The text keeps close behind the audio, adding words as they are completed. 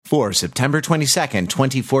For September 22nd,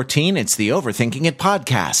 2014, it's the Overthinking It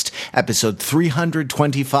podcast, episode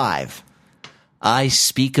 325. I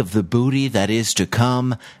speak of the booty that is to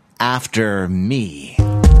come after me.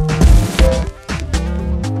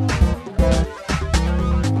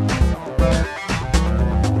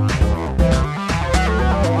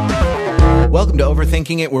 Welcome to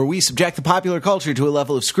Overthinking It, where we subject the popular culture to a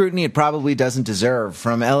level of scrutiny it probably doesn't deserve.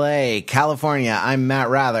 From L.A., California, I'm Matt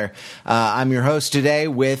Rather. I'm your host today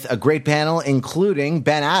with a great panel, including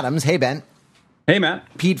Ben Adams. Hey, Ben. Hey, Matt.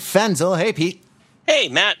 Pete Fenzel. Hey, Pete. Hey,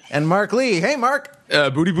 Matt. And Mark Lee. Hey, Mark.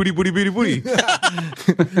 Booty.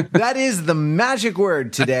 That is the magic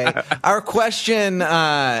word today. Our question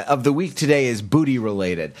of the week today is booty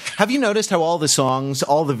related. Have you noticed how all the songs,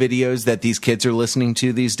 all the videos that these kids are listening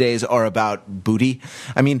to these days are about booty?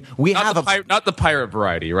 I mean, we not have not the pirate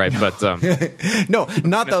variety, right? But no,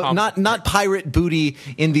 not pirate booty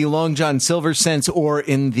in the Long John Silver sense, or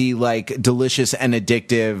in the like delicious and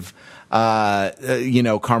addictive,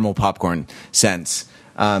 caramel popcorn sense.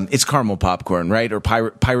 It's caramel popcorn, right? Or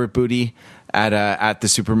pirate booty at the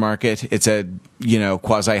supermarket. It's a,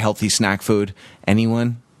 quasi healthy snack food.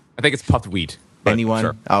 Anyone? I think it's puffed wheat. Anyone?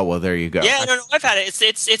 Sure. Oh, well, there you go. Yeah, no, I've had it.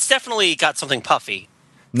 It's definitely got something puffy.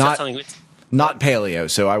 Not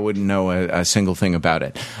paleo, so I wouldn't know a single thing about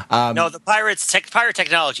it. No, the pirate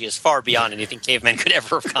technology is far beyond anything cavemen could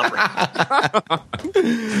ever have comprehended.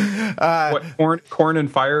 What corn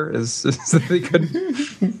and fire is they could.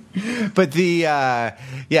 But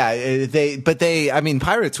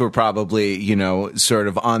pirates were probably, sort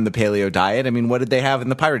of on the paleo diet. I mean, what did they have in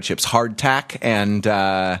the pirate ships? Hardtack and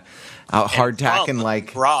hardtack and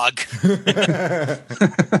like grog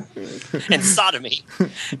and sodomy.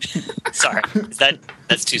 Sorry,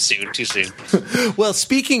 that's too soon. Well,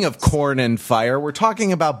 speaking of corn and fire, we're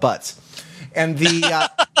talking about butts. And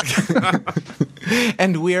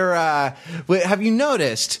and have you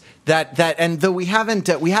noticed that and though we haven't,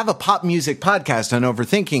 we have a pop music podcast on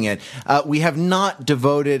Overthinking It, we have not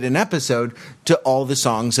devoted an episode to all the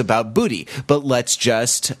songs about booty, but let's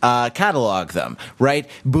just catalog them, right?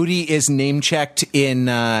 Booty is name checked in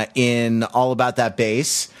All About That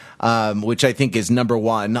Bass, which I think is number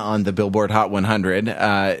one on the Billboard Hot 100,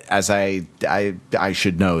 as I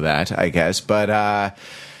should know that, I guess, but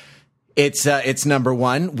it's number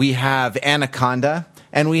one. We have Anaconda,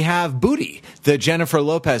 and we have Booty, the Jennifer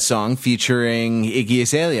Lopez song featuring Iggy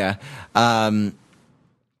Azalea,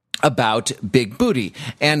 about big booty.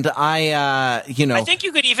 And I think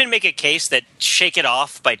you could even make a case that "Shake It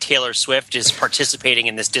Off" by Taylor Swift is participating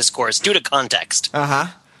in this discourse due to context.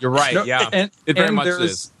 You're right. No, yeah, and it very much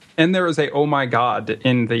is. And there is a "Oh My God"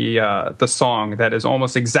 in the song that is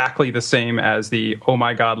almost exactly the same as the "Oh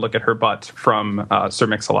My God, Look at Her Butt" from Sir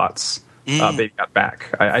Mix-a-Lot's "Baby Got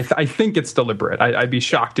Back." I think it's deliberate. I'd be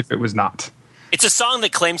shocked if it was not. It's a song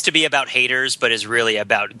that claims to be about haters, but is really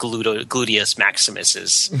about gluteus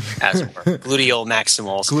maximuses, as it were. Gluteal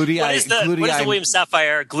maximals. What is the William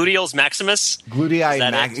Sapphire? Gluteals maximus?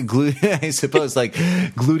 I suppose, like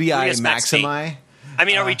gluteus maximi. I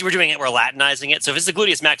mean, we're Latinizing it. So if it's the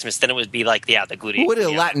gluteus maximus, then it would be like, the gluteus. What is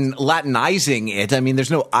Latinizing it? I mean, there's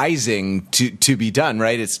no izing to be done,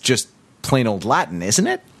 right? It's just plain old Latin, isn't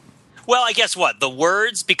it? Well, I guess what? The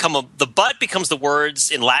words the butt becomes the words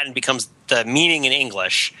in Latin becomes the meaning in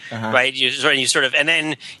English, right? You sort of, and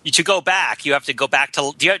then to go back, you have to go back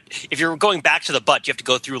to, if you're going back to the butt, you have to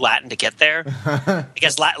go through Latin to get there. I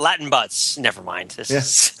guess Latin butts, never mind.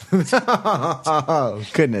 Oh,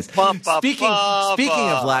 goodness. Speaking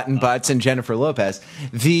of Latin butts and Jennifer Lopez,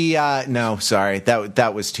 that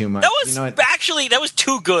was too much. That was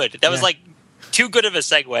too good. That was like too good of a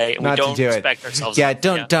segue, and we don't respect ourselves. Yeah,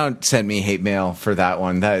 don't send me hate mail for that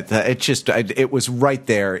one. It was right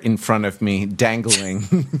there in front of me, dangling.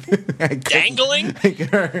 Dangling?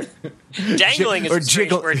 Dangling is a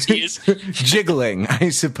strange word to use. Jiggling, I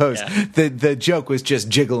suppose. Yeah. The joke was just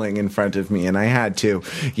jiggling in front of me, and I had to,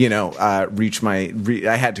 I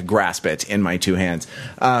had to grasp it in my two hands.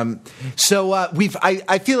 So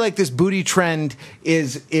I feel like this booty trend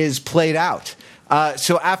is played out.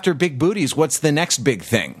 So after big booties, what's the next big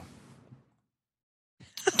thing?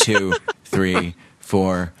 2, 3,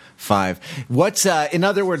 4, 5. In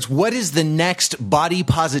other words, what is the next body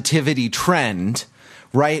positivity trend?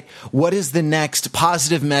 Right? What is the next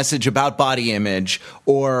positive message about body image,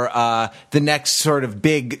 or the next sort of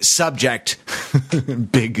big subject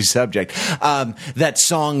that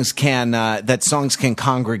songs can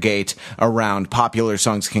congregate around, popular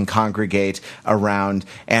songs can congregate around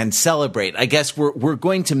and celebrate? I guess we're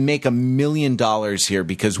going to make $1 million here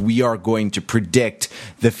because we are going to predict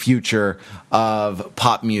the future of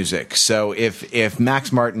pop music. So if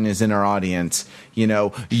Max Martin is in our audience,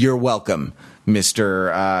 you're welcome,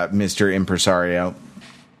 Mr. Impresario.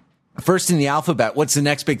 First in the alphabet, what's the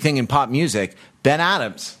next big thing in pop music? Ben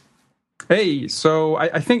Adams. Hey, so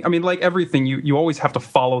I think, like everything, you always have to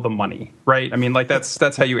follow the money, right? Like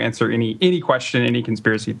that's how you answer any question, any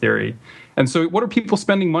conspiracy theory. And so what are people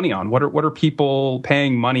spending money on? What are people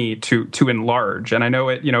paying money to enlarge? And I know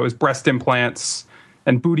it was breast implants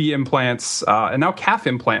and booty implants and now calf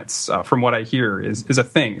implants, from what I hear, is a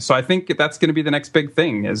thing. So I think that's going to be the next big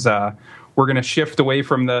thing is we're going to shift away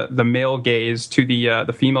from the male gaze to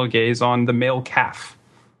the female gaze on the male calf.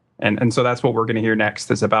 And so that's what we're going to hear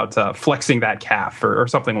next is about flexing that calf or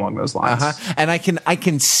something along those lines. And I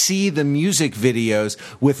can see the music videos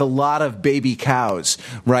with a lot of baby cows,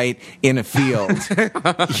 right, in a field,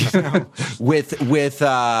 with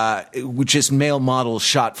just male models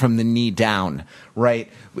shot from the knee down, right,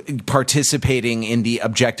 participating in the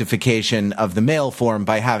objectification of the male form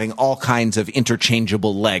by having all kinds of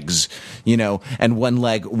interchangeable legs, and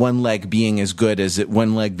one leg being as good as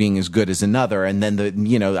another, and then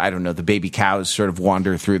the baby cows sort of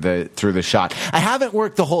wander through the shot. I haven't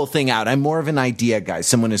worked the whole thing out. I'm more of an idea guy.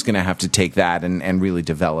 Someone is going to have to take that and really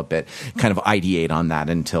develop it, kind of ideate on that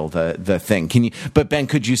until the thing. But Ben,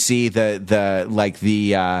 could you see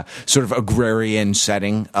the sort of agrarian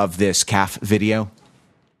setting of this calf video?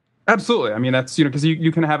 Absolutely. That's because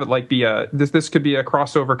you can have it be this could be a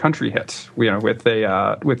crossover country hit,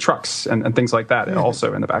 with trucks and things like that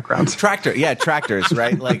also in the background. Tractors,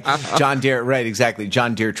 right? Like John Deere, right? Exactly,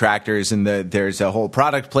 John Deere tractors, and there's a whole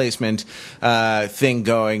product placement thing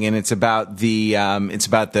going, and it's about the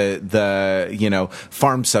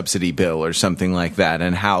farm subsidy bill or something like that,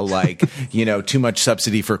 and how too much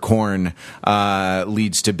subsidy for corn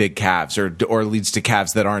leads to big calves or leads to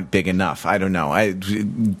calves that aren't big enough. I don't know.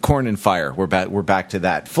 Corn and fire. We're back to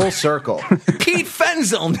that. Full circle. Pete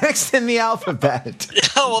Fenzel next in the alphabet.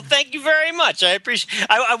 Oh, well, thank you very much. I appreciate.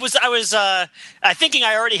 I was thinking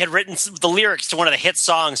I already had written the lyrics to one of the hit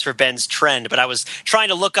songs for Ben's Trend, but I was trying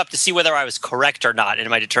to look up to see whether I was correct or not in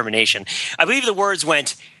my determination. I believe the words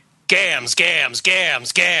went gams, gams,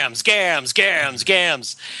 gams, gams, gams, gams,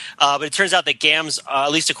 gams. But it turns out that gams,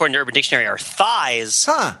 at least according to Urban Dictionary, are thighs,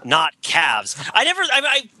 not calves.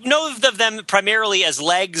 I know of them primarily as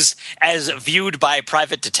legs as viewed by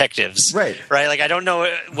private detectives. Right. I don't know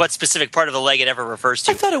what specific part of the leg it ever refers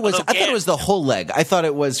to. I thought it was the whole leg. I thought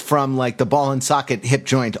it was from the ball and socket hip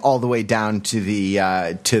joint all the way down to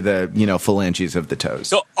the phalanges of the toes.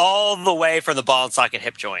 So all the way from the ball and socket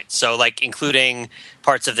hip joint. So including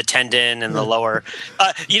parts of the tendon and the lower.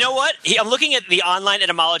 You know what? I'm looking at the online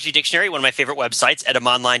etymology dictionary, one of my favorite websites,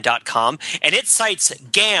 etymonline.com, and it cites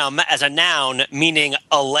gam as a noun meaning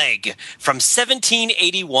a leg from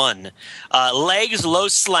 1781. Legs, low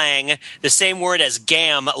slang, the same word as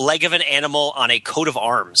gam, leg of an animal on a coat of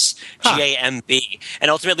arms, G-A-M-B. And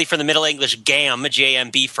ultimately from the Middle English gam,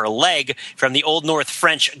 G-A-M-B for leg, from the Old North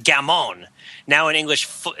French gamon. Now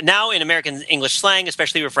in American English slang,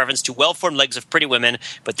 especially with reference to well-formed legs of pretty women,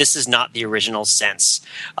 but this is not the original sense.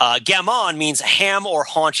 Gammon means ham or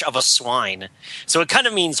haunch of a swine, so it kind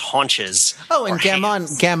of means haunches. Oh, and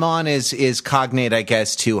gammon is cognate, I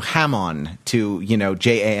guess, to hamon, to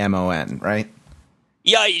Jamon, right?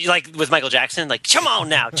 Yeah, like with Michael Jackson, come on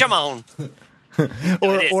now, come on.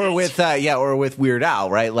 or with Weird Al,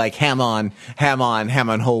 right? Like ham on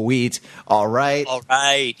whole wheat. All right.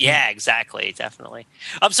 Yeah, exactly, definitely.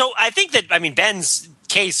 So I think that Ben's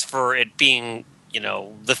case for it being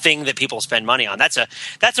the thing that people spend money on, that's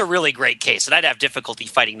a really great case, and I'd have difficulty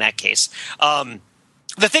fighting that case.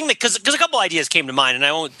 The thing that, because a couple ideas came to mind, and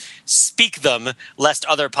I won't speak them lest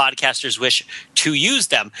other podcasters wish to use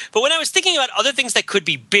them. But when I was thinking about other things that could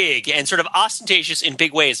be big and sort of ostentatious in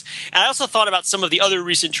big ways, and I also thought about some of the other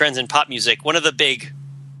recent trends in pop music, one of the big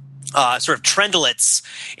sort of trendlets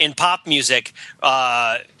in pop music,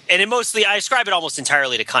 and I ascribe it almost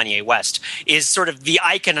entirely to Kanye West, is sort of the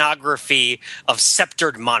iconography of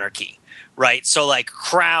sceptered monarchy, right? So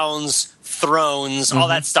crowns, thrones, all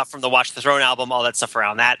that stuff from the Watch the Throne album, all that stuff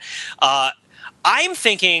around that. I'm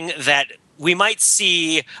thinking that we might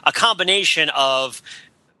see a combination of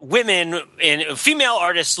women and female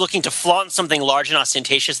artists looking to flaunt something large and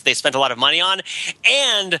ostentatious that they spent a lot of money on,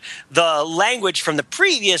 and the language from the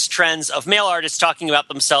previous trends of male artists talking about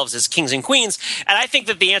themselves as kings and queens. And I think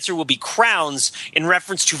that the answer will be crowns in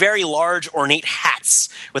reference to very large ornate hats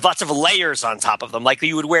with lots of layers on top of them, like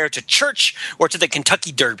you would wear to church or to the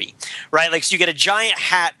Kentucky Derby, right? So you get a giant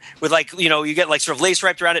hat with you get sort of lace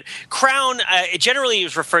wrapped around it. Crown, it generally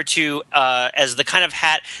is referred to as the kind of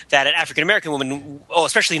hat that an African American woman,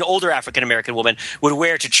 especially especially an older African American woman, would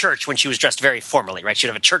wear to church when she was dressed very formally, right? She'd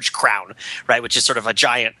have a church crown, right, which is sort of a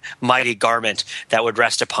giant, mighty garment that would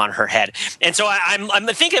rest upon her head. And so I'm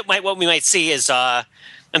thinking what we might see is I'm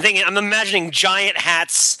imagining giant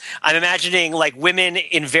hats. I'm imagining like women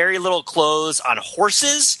in very little clothes on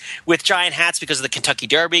horses with giant hats because of the Kentucky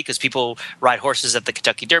Derby, because people ride horses at the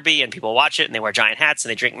Kentucky Derby and people watch it and they wear giant hats and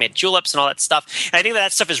they drink mint juleps and all that stuff. And I think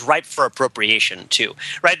that stuff is ripe for appropriation too,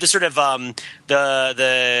 right? The sort of the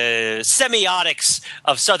semiotics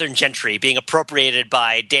of Southern gentry being appropriated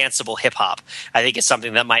by danceable hip hop, I think is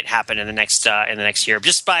something that might happen in the next year,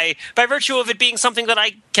 just by virtue of it being something that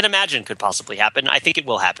I can imagine could possibly happen. I think it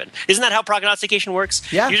will happen. Isn't that how prognostication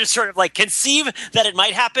works? Yeah. You just sort of like conceive that it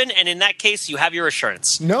might happen, and in that case, you have your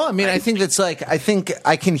assurance. No, I mean, I think that's like, I think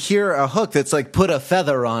I can hear a hook that's like, put a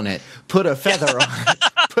feather on it, put a feather on it,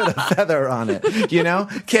 put a feather on it, you know?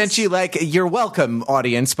 Can't you, like, you're welcome,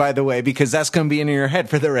 audience, by the way, because that's going to be in your head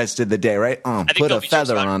for the rest of the day, right? Put a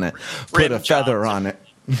feather on it, put a feather on it.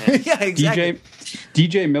 Yeah, exactly.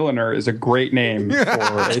 DJ Milliner is a great name for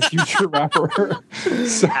a future rapper.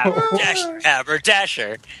 So.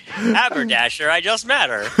 Haberdasher, I just met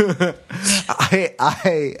her.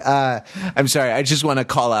 I'm sorry. I just want to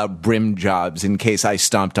call out Brim Jobs in case I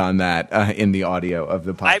stomped on that in the audio of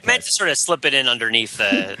the podcast. I meant to sort of slip it in underneath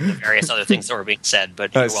the various other things that were being said,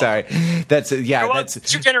 but sorry. That's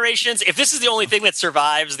future generations. If this is the only thing that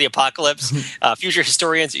survives the apocalypse, future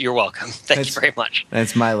historians, you're welcome. Thank you very much.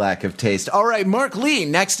 That's my lack of taste. All right, Mark Lee,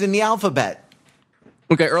 next in the alphabet.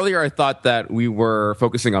 Okay, earlier I thought that we were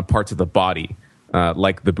focusing on parts of the body,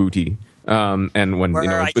 like the booty. And when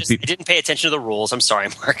I didn't pay attention to the rules. I'm sorry,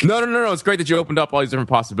 Mark. No. It's great that you opened up all these different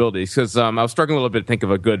possibilities, because I was struggling a little bit to think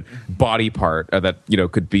of a good body part that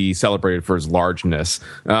could be celebrated for its largeness.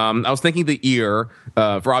 I was thinking the ear,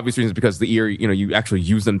 for obvious reasons, because the ear, you actually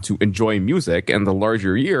use them to enjoy music, and the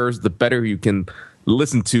larger your ears, the better you can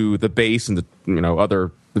listen to the bass and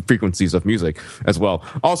the frequencies of music as well.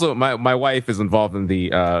 Also, my wife is involved in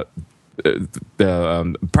the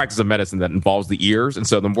practice of medicine that involves the ears, and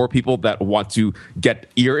so the more people that want to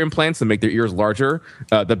get ear implants and make their ears larger,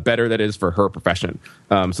 the better that is for her profession.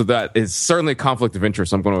 So that is certainly a conflict of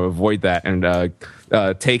interest. I'm going to avoid that and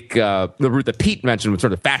take the route that Pete mentioned with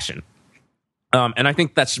sort of fashion. And I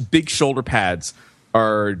think that big shoulder pads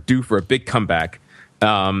are due for a big comeback.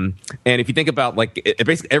 And if you think about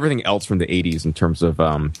basically everything else from the 80s in terms of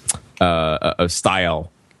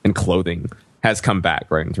style and clothing has come back,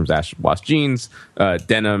 right? In terms of wash jeans,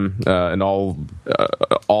 denim, and all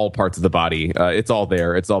parts of the body. It's all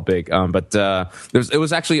there. It's all big. But it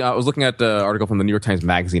was actually, I was looking at the article from the New York Times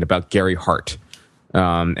Magazine about Gary Hart.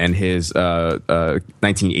 And his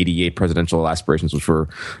 1988 presidential aspirations, which were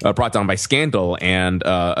brought down by scandal. And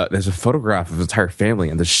there's a photograph of his entire family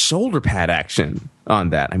and the shoulder pad action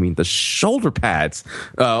on that. I mean, the shoulder pads,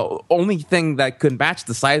 only thing that could match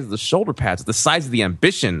the size of the shoulder pads, the size of the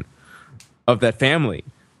ambition of that family.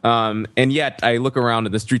 And yet I look around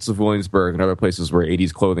in the streets of Williamsburg and other places where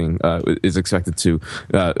 80s clothing is expected to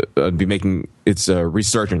be making its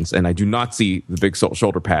resurgence, and I do not see the big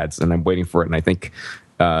shoulder pads, and I'm waiting for it, and I think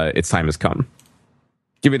its time has come.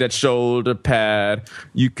 Give me that shoulder pad.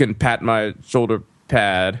 You can pat my shoulder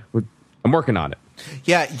pad. I'm working on it.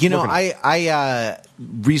 Yeah, I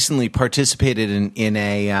recently participated in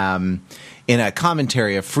a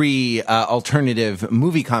commentary, a free alternative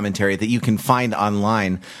movie commentary that you can find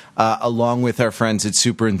online, along with our friends at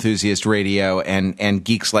Super Enthusiast Radio and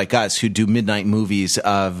geeks like us who do midnight movies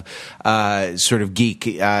of sort of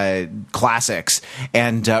geek classics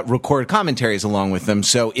and record commentaries along with them.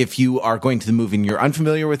 So if you are going to the movie and you're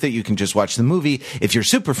unfamiliar with it, you can just watch the movie. If you're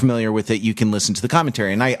super familiar with it, you can listen to the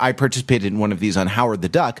commentary. And I participated in one of these on Howard the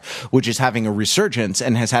Duck, which is having a resurgence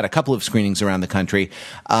and has had a couple of screenings around the country,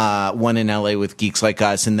 one in LA with geeks like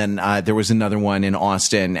us, and then there was another one in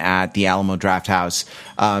Austin at the Alamo Drafthouse,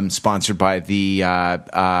 sponsored by the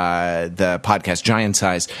podcast Giant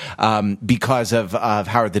Size, because of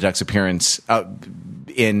Howard the Duck's appearance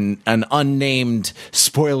in an unnamed,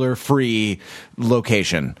 spoiler-free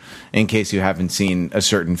location, in case you haven't seen a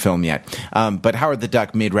certain film yet. But Howard the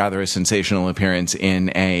Duck made rather a sensational appearance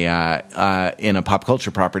in a pop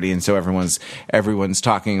culture property, and so everyone's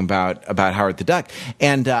talking about Howard the Duck.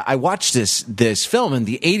 And I watched this film, and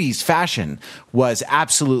the 80s fashion was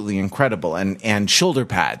absolutely incredible, and shoulder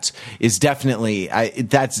pads is definitely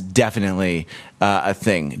that's definitely a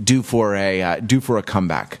thing due for a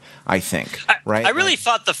comeback, I think. Right? I really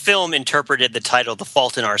thought the film interpreted the title "The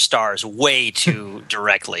Fault in Our Stars" way too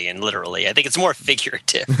directly and literally. I think it's more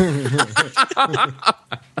figurative. The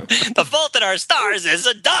fault in our stars is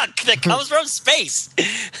a duck that comes from space.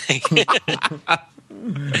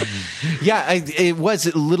 Yeah, it was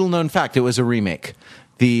a little known fact. It was a remake.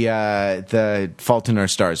 The Fault in Our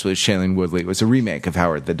Stars with Shailene Woodley was a remake of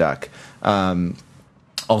Howard the Duck.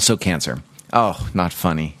 Also Cancer. Oh, not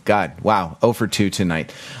funny. God, wow. 0 for 2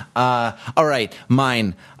 tonight. All right,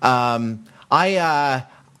 mine. I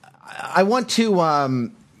want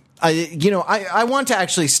to. I want to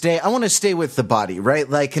actually stay. I want to stay with the body, right?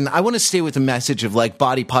 Like, and I want to stay with the message of like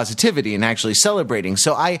body positivity and actually celebrating.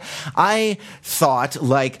 So I thought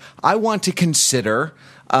like I want to consider.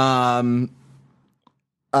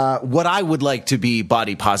 What I would like to be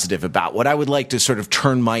body positive about, what I would like to sort of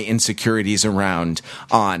turn my insecurities around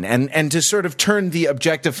on, and to sort of turn the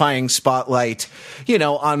objectifying spotlight,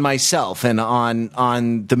 on myself and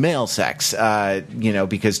on the male sex,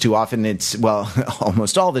 because too often it's, well,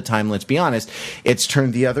 almost all the time, let's be honest, it's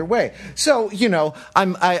turned the other way. So,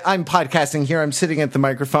 I'm podcasting here, I'm sitting at the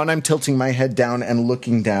microphone, I'm tilting my head down and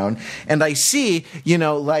looking down, and I see,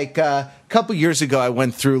 couple years ago, I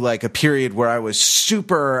went through like a period where I was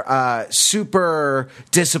super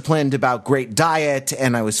disciplined about great diet,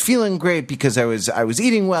 and I was feeling great because I was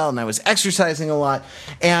eating well and I was exercising a lot,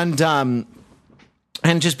 and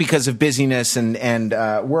just because of busyness and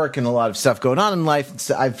work and a lot of stuff going on in life,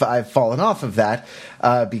 I've fallen off of that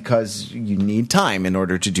because you need time in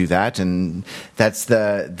order to do that, and that's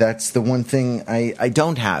the one thing I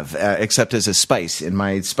don't have except as a spice in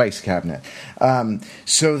my spice cabinet.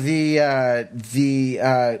 So the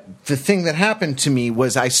thing that happened to me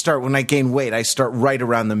was when I gain weight, I start right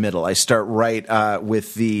around the middle. I start right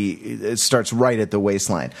it starts right at the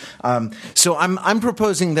waistline. So I'm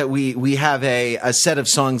proposing that we have a set of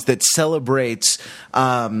songs that celebrates. We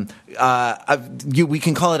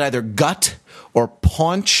can call it either gut or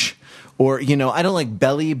paunch, or I don't like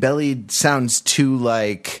belly. Belly sounds too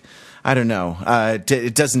like, I don't know.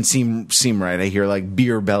 It doesn't seem right. I hear like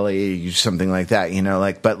beer belly, something like that.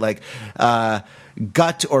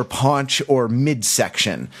 Gut or paunch or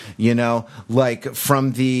midsection, like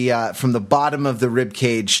from the bottom of the rib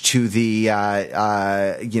cage to the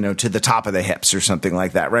to the top of the hips or something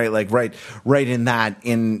like that, right? Like right in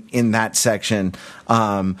that section,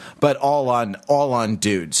 but all on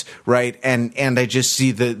dudes, right? And I just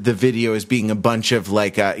see the video as being a bunch of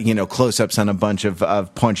like close-ups on a bunch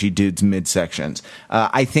of paunchy dudes midsections.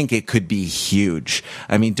 I think it could be huge.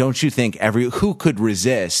 I mean, don't you think who could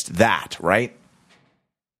resist that, right?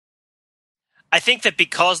 I think that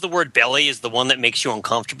because the word belly is the one that makes you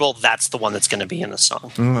uncomfortable, that's the one that's going to be in the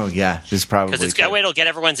song. Oh, yeah. It's probably because that way it'll get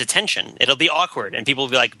everyone's attention. It'll be awkward, and people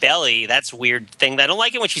will be like, belly, that's a weird thing. I don't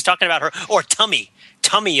like it when she's talking about her. Or tummy.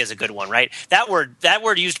 Tummy is a good one, right? That word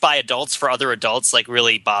used by adults for other adults like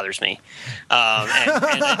really bothers me. Yeah,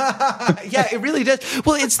 it really does.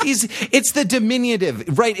 Well, it's the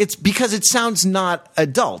diminutive, right? It's because it sounds not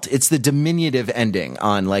adult. It's the diminutive ending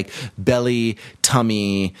on like belly,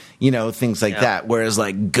 tummy, things like that. Whereas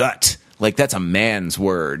like gut, like that's a man's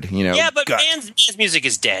word, Yeah, but gut. man's music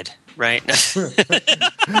is dead. Right?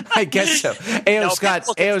 I guess so.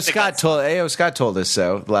 A.O. Scott told us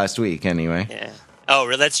so last week anyway. Yeah.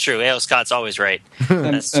 Oh, that's true. A.O. Scott's always right.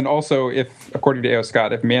 And also, according to A.O.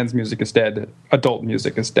 Scott, if man's music is dead, adult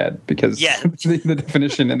music is dead, because the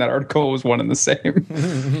definition in that article was one and the same.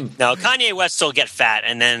 No, Kanye West will get fat,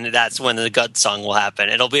 and then that's when the gut song will happen.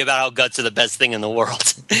 It'll be about how guts are the best thing in the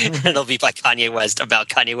world. And it'll be by Kanye West about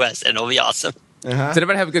Kanye West, and it'll be awesome. Does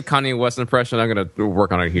anybody have a good Kanye West impression? I'm going to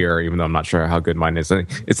work on it here, even though I'm not sure how good mine is.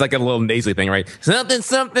 It's like a little nasally thing, right?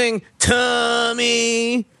 Something,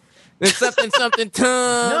 tummy. It's something, tum.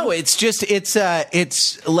 No, it's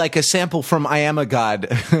like a sample from I Am a God.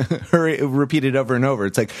 Repeated over and over.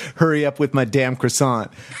 It's like, hurry up with my damn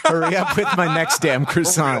croissant. Hurry up with my next damn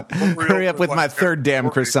croissant. Hurry up with my third damn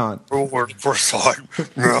croissant. Croissant.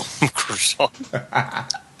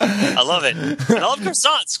 I love it. I love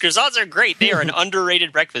croissants. Croissants are great. They are an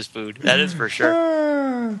underrated breakfast food. That is for sure.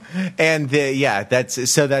 And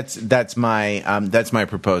that's my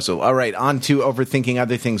proposal. All right, on to overthinking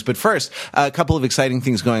other things. But first, a couple of exciting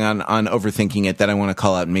things going on overthinking it that I want to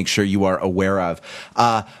call out and make sure you are aware of.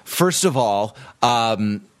 First of all,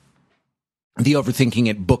 the Overthinking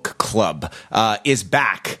It Book Club is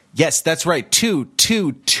back. Yes, that's right. Two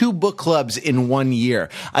book clubs in 1 year.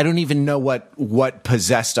 I don't even know what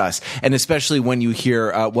possessed us, and especially when you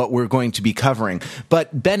hear what we're going to be covering.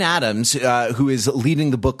 But Ben Adams, who is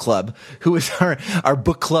leading the book club, who is our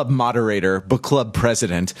book club moderator, book club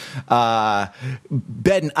president,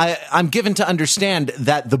 Ben, I'm given to understand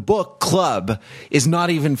that the book club is not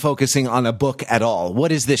even focusing on a book at all.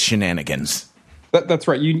 What is this shenanigans? That's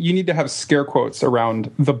right. You need to have scare quotes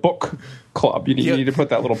around the book club. You need to put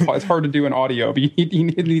that little. It's hard to do in audio, but it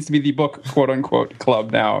needs to be the book quote unquote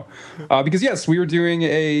club now, because yes, we were doing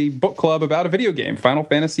a book club about a video game, Final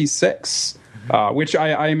Fantasy VI, which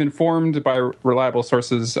I am informed by reliable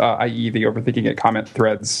sources, i.e., the Overthinking It comment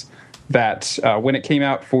threads, that when it came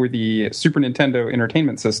out for the Super Nintendo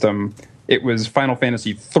Entertainment System, it was Final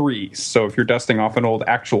Fantasy III. So if you're dusting off an old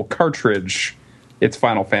actual cartridge, it's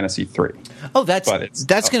Final Fantasy III. Oh, that's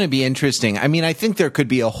going to be interesting. I mean, I think there could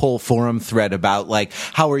be a whole forum thread about like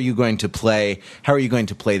how are you going to play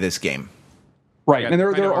this game? Right, and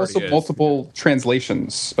there are also multiple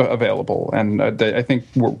translations available, and I think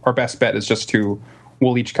our best bet is just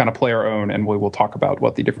we'll each kind of play our own, and we will talk about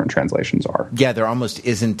what the different translations are. Yeah, there almost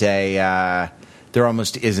isn't a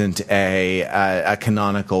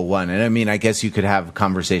canonical one, and I mean, I guess you could have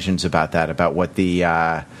conversations about that, about what the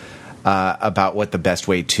best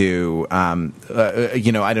way to,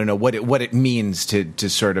 I don't know what it means to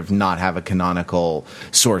sort of not have a canonical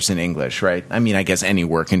source in English, right? I mean, I guess any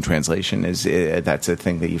work in translation that's a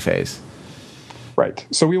thing that you face. Right.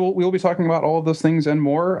 So we will be talking about all of those things and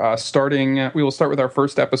more. We will start with our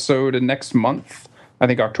first episode next month. I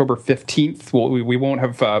think October 15th. We won't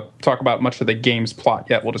have talk about much of the game's plot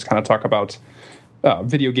yet. We'll just kind of talk about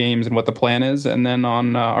video games and what the plan is, and then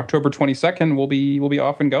on October 22nd we'll be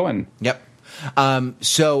off and going. Yep.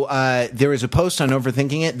 So there is a post on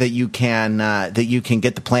Overthinking It that you can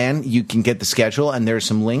get the plan, you can get the schedule, and there are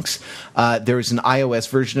some links. There is an iOS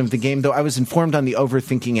version of the game, though I was informed on the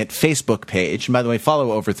Overthinking It Facebook page. And by the way,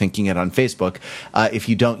 follow Overthinking It on Facebook if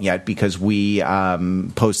you don't yet, because we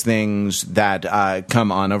post things that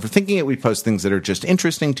come on Overthinking It. We post things that are just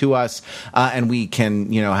interesting to us, and we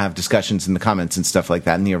can have discussions in the comments and stuff like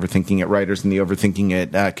that. And the Overthinking It writers and the Overthinking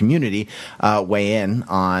It community weigh in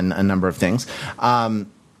on a number of things. I'm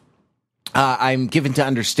given to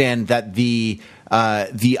understand that the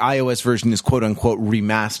iOS version is quote unquote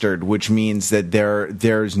remastered, which means that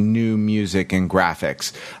there's new music and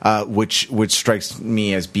graphics, which strikes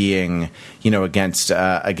me as being against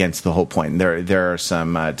the whole point. There are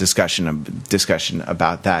some discussion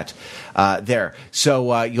about that there.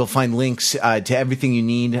 So you'll find links to everything you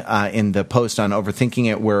need in the post on Overthinking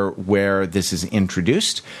It where this is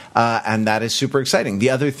introduced, and that is super exciting. The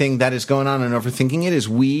other thing that is going on Overthinking It is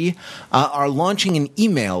we are launching an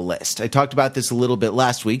email list. I talked about this a little bit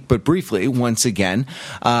last week, but briefly, once again,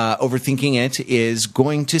 Overthinking It is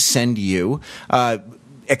going to send you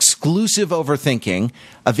exclusive overthinking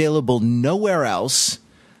available nowhere else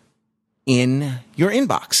in your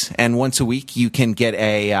inbox, and once a week you can get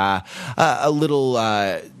a little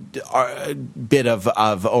bit of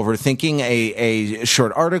overthinking, a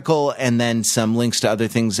short article, and then some links to other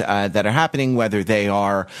things that are happening, whether they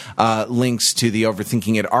are links to the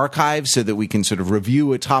Overthinking It archive so that we can sort of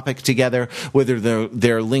review a topic together, whether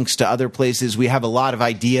they're links to other places. We have a lot of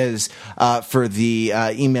ideas for the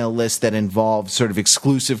email list that involve sort of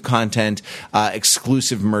exclusive content,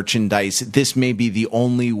 exclusive merchandise. This may be the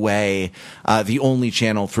only way, the only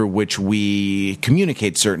channel through which we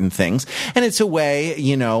communicate certain things. And it's a way,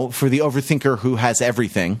 for the overthinker who has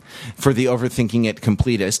everything, for the Overthinking It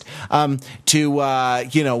completist,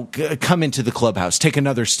 to come into the clubhouse, take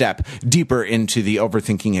another step deeper into the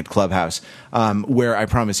Overthinking It clubhouse, where I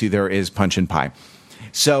promise you there is punch and pie.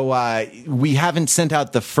 So we haven't sent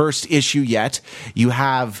out the first issue yet. You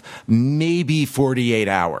have maybe 48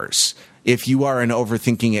 hours. If you are an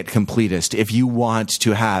Overthinking It completist, if you want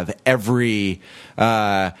to have every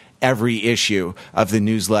issue of the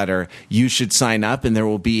newsletter, you should sign up, and there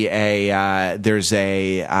will be there's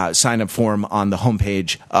a sign up form on the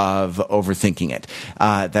homepage of Overthinking It.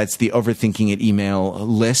 That's the Overthinking It email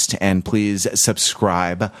list, and please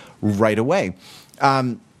subscribe right away.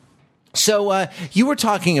 So you were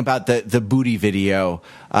talking about the booty video,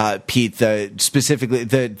 Pete. Specifically,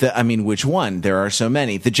 I mean, which one? There are so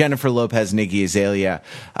many. The Jennifer Lopez, Iggy Azalea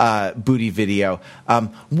booty video.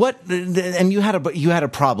 And you had a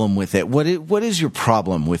problem with it. What is your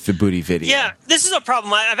problem with the booty video? Yeah, this is a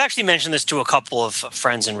problem. I've actually mentioned this to a couple of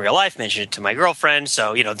friends in real life. Mentioned it to my girlfriend.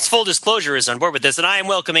 So full disclosure is on board with this, and I am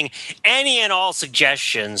welcoming any and all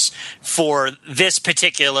suggestions for this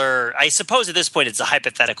particular. I suppose at this point it's a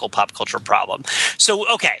hypothetical pop culture problem. So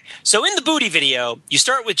in the booty video, you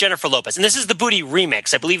start start with Jennifer Lopez, and this is the Booty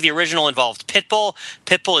remix. I believe the original involved Pitbull.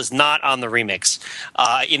 Pitbull is not on the remix.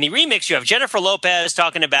 In the remix, you have Jennifer Lopez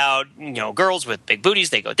talking about, girls with big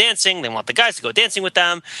booties. They go dancing. They want the guys to go dancing with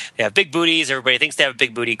them. They have big booties. Everybody thinks they have a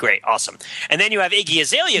big booty. Great, awesome. And then you have Iggy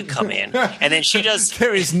Azalea come in, and then she does.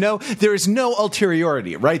 There is no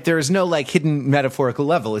ulteriority, right? There is no like hidden metaphorical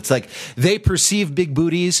level. It's like they perceive big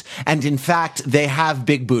booties, and in fact, they have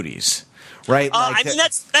big booties. Right. I mean,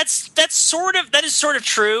 that is sort of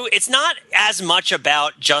true. It's not as much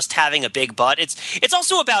about just having a big butt. It's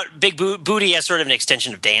also about big booty as sort of an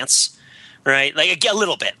extension of dance, right? Like a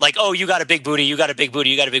little bit. Like, oh, you got a big booty, you got a big booty,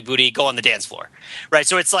 you got a big booty. Go on the dance floor, right?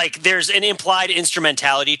 So it's like there's an implied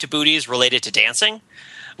instrumentality to booties related to dancing,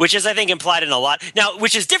 which is, I think, implied in a lot. Now,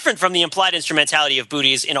 which is different from the implied instrumentality of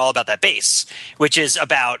booties in All About That Bass, which is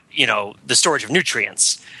about, the storage of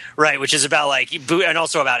nutrients, right? Which is about and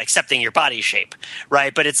also about accepting your body shape,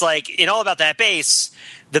 right? But it's like in All About That Bass,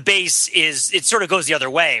 the bass it sort of goes the other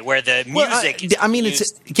way, where the music.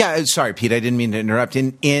 Sorry, Pete, I didn't mean to interrupt.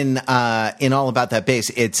 In All About That Bass,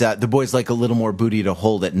 it's the boys like a little more booty to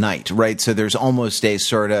hold at night, right? So there's almost a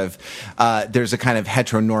sort of there's a kind of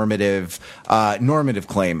heteronormative normative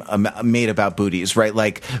claim made about booties, right?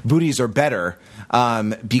 Like booties are better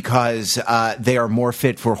because they are more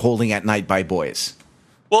fit for holding at night by boys.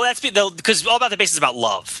 Well, that's because All About That Bass is about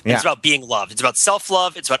love. Yeah. It's about being loved. It's about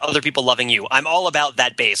self-love. It's about other people loving you. I'm all about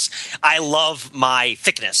that bass. I love my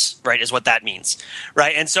thickness, right, is what that means,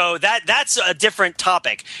 right? And so that's a different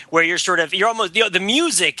topic where you're almost, the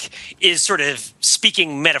music is sort of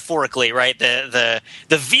speaking metaphorically, right? The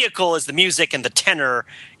vehicle is the music and the tenor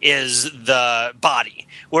is the body.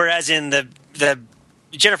 Whereas in the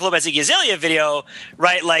Jennifer Lopez Iggy Azalea video,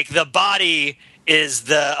 right, like the body is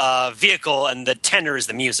the vehicle and the tenor is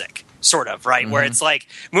the music, sort of, right? Mm-hmm. Where it's like,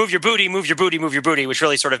 move your booty, move your booty, move your booty, which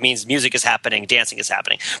really sort of means music is happening, dancing is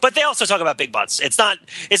happening. But they also talk about big butts. It's not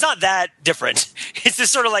that different. It's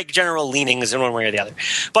just sort of like general leanings in one way or the other.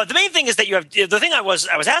 But the main thing is that you have, the thing I was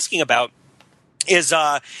asking about is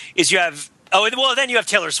you have, then you have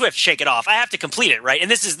Taylor Swift, Shake It Off. I have to complete it, right?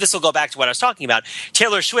 And this will go back to what I was talking about.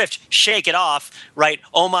 Taylor Swift, Shake It Off, right?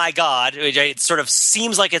 Oh my God. It sort of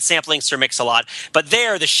seems like it's sampling Sir Mix-a-Lot. But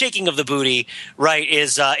there, the shaking of the booty, right,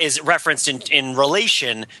 is referenced in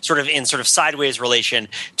relation, sort of sideways relation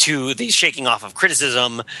to the shaking off of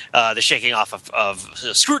criticism, the shaking off of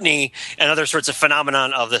scrutiny, and other sorts of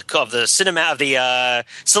phenomenon of the cinema, of the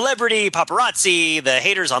celebrity, paparazzi, the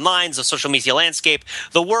haters online, the social media landscape,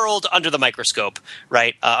 the world under the microscope,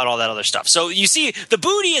 right, and all that other stuff. So you see, the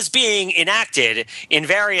booty is being enacted in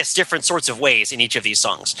various different sorts of ways in each of these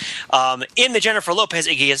songs. In the Jennifer Lopez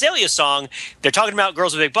Iggy Azalea song, they're talking about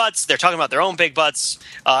girls with big butts, they're talking about their own big butts,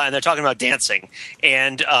 and they're talking about dancing.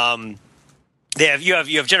 And you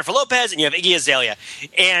have Jennifer Lopez and you have Iggy Azalea,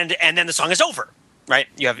 and then the song is over, right?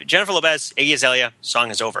 You have Jennifer Lopez, Iggy Azalea, song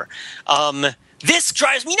is over. This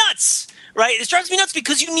drives me nuts. Right, this drives me nuts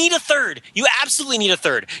because you need a third. You absolutely need a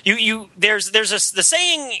third. There's the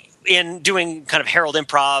saying in doing kind of Herald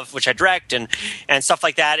Improv, which I direct and stuff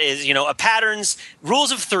like that, is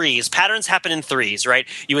rules of threes. Patterns happen in threes, right?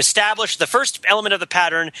 You establish the first element of the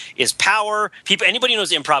pattern is power. Anybody who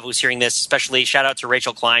knows improv who's hearing this, especially shout out to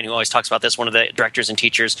Rachel Klein, who always talks about this, one of the directors and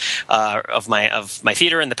teachers of my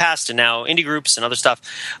theater in the past and now indie groups and other stuff.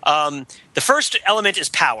 The first element is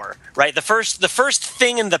power, right? The first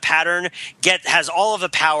thing in the pattern has all of the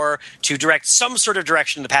power to direct some sort of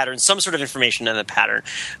direction in the pattern, some sort of information in the pattern.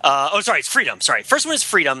 It's freedom. Sorry. First one is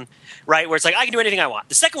freedom, right? Where it's like, I can do anything I want.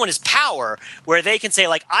 The second one is power, where they can say,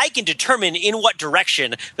 like, I can determine in what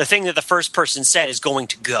direction the thing that the first person said is going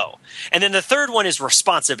to go. And then the third one is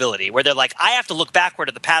responsibility, where they're like, I have to look backward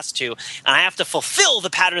at the past two, and I have to fulfill the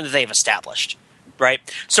pattern that they've established. Right?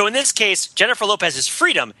 So in this case, Jennifer Lopez is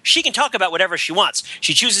freedom. She can talk about whatever she wants.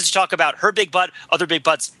 She chooses to talk about her big butt, other big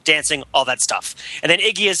butts, dancing, all that stuff. And then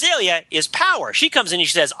Iggy Azalea is power. She comes in and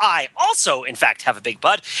she says, I also, in fact, have a big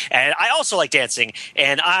butt, and I also like dancing,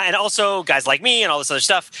 and also guys like me and all this other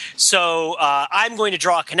stuff. So I'm going to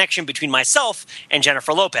draw a connection between myself and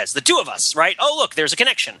Jennifer Lopez, the two of us, right? Oh, look, there's a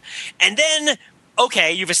connection. And then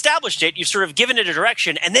okay, you've established it, you've sort of given it a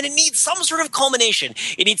direction, and then it needs some sort of culmination.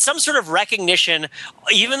 It needs some sort of recognition,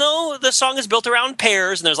 even though the song is built around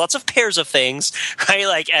pairs, and there's lots of pairs of things, right?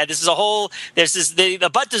 Like, this is a whole, the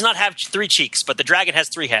butt does not have three cheeks, but the dragon has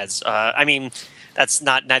three heads. That's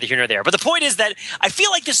neither here nor there. But the point is that I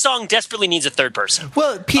feel like this song desperately needs a third person.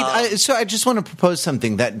 Well, Pete, so I just want to propose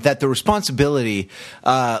something, that the responsibility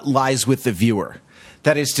lies with the viewer.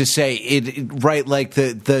 That is to say, right, like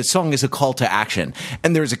the song is a call to action,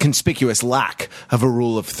 and there's a conspicuous lack of a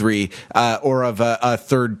rule of three or of a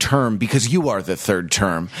third term because you are the third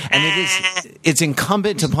term, and it's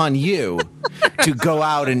incumbent upon you to go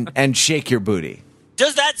out and shake your booty.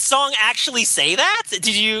 Does that song actually say that?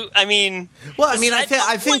 Did you? I mean, well, I mean, I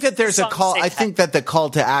think that there's a call. I think that the call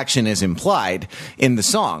to action is implied in the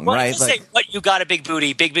song, well, right? It say, "What you got a big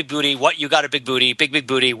booty, big big booty. What you got a big booty, big big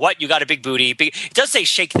booty. What you got a big booty, big." It does say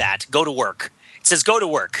 "shake that, go to work." It says "go to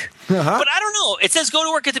work," but I don't know. It says "go to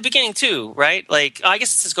work" at the beginning too, right? Like, I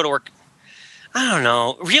guess it says "go to work." I don't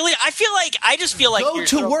know. Really, I just feel like go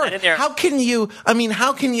to work. How can you? I mean,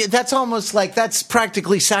 how can you? That's almost like that's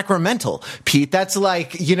practically sacramental, Pete. That's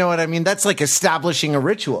like, you know what I mean? That's like establishing a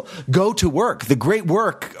ritual. Go to work. The great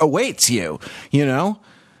work awaits you. You know.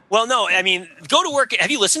 Well, no, I mean, go to work.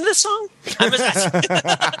 Have you listened to this song? I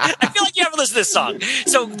feel like you haven't listened to this song.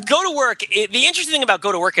 So, go to work. The interesting thing about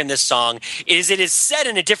go to work in this song is it is said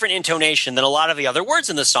in a different intonation than a lot of the other words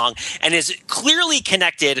in the song and is clearly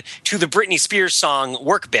connected to the Britney Spears song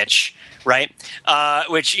Work Bitch, right?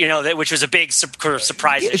 Which was a big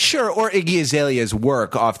surprise. Yeah, sure, or Iggy Azalea's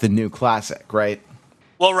Work off the new classic, right?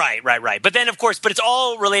 Well, right. But then, of course, it's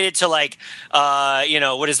all related to like,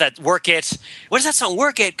 what is that? Work It. What is that song?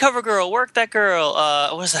 Work It. Cover Girl. Work That Girl.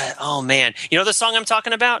 What is that? Oh, man. You know the song I'm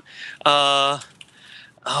talking about? Oh,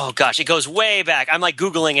 gosh. It goes way back. I'm like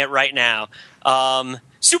Googling it right now.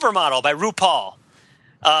 Supermodel by RuPaul.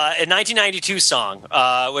 A 1992 song,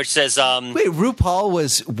 which says... Wait, RuPaul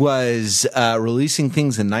was releasing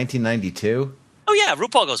things in 1992? Oh, yeah.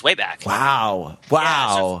 RuPaul goes way back. Wow.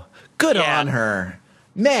 Yeah, good on her.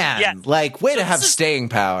 Man, way to have staying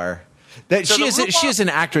power. That she is an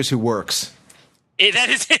actress who works. That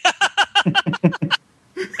is an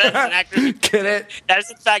actress. Get it? That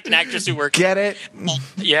is in fact an actress who works. Get it?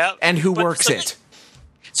 Yeah. And who works it.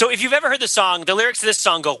 So if you've ever heard the song, the lyrics to this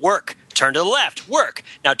song go, work, turn to the left, work,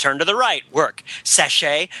 now turn to the right, work,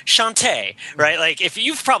 sachet, chante, right? Like, if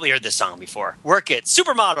you've probably heard this song before, work it,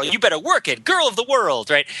 supermodel, you better work it, girl of the world,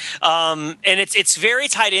 right? And it's very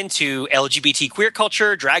tied into LGBT queer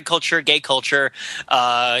culture, drag culture, gay culture,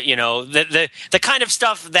 the kind of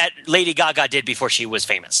stuff that Lady Gaga did before she was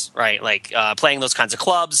famous, right? Like, playing those kinds of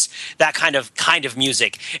clubs, that kind of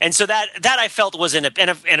music. And so that I felt was and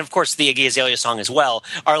of course the Iggy Azalea song as well,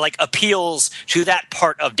 are like appeals to that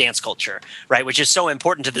part of dance culture, right? Which is so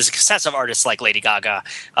important to the success of artists like Lady Gaga,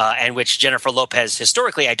 and which Jennifer Lopez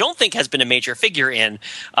historically I don't think has been a major figure in,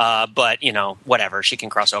 but whatever, she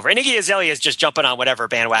can cross over. And Iggy Azalea is just jumping on whatever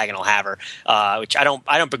bandwagon will have her, which I don't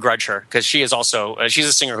begrudge her because she is also she's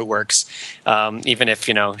a singer who works, even if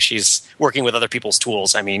she's working with other people's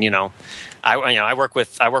tools. I mean, I work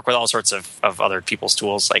with all sorts of other people's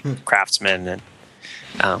tools like Craftsman and.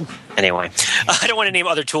 Anyway, I don't want to name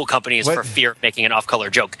other tool companies for fear of making an off-color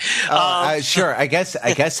joke. Sure, I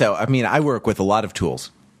guess so. I mean, I work with a lot of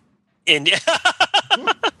tools. Fair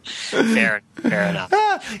enough.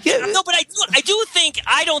 No, but I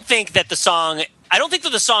don't think that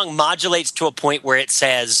the song modulates to a point where it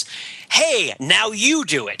says, hey, now you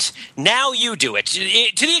do it. Now you do it.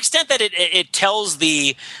 To the extent that it tells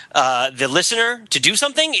the listener to do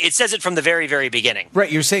something, it says it from the very, very beginning.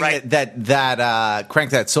 Right. You're saying that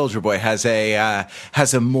Crank That Soldier Boy has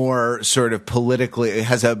a more sort of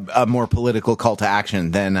a more political call to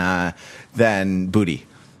action than Booty.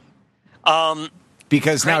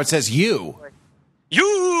 Because now it says you.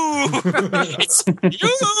 It's you.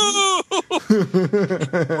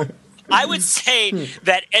 I would say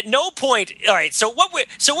that at no point. All right. So what we're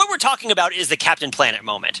talking about is the Captain Planet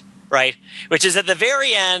moment, right? Which is at the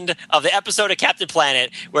very end of the episode of Captain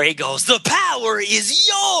Planet where he goes, "The power is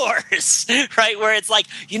yours," right? Where it's like,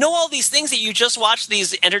 all these things that you just watched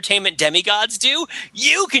these entertainment demigods do,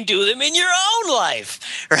 you can do them in your own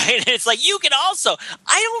life, right? And it's like you can also.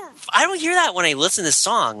 I don't hear that when I listen to this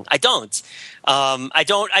song. I don't. I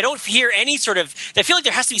don't hear any sort of. I feel like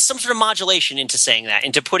there has to be some sort of modulation into saying that,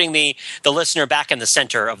 into putting the listener back in the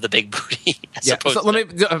center of the big booty. So let me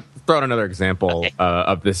throw out another example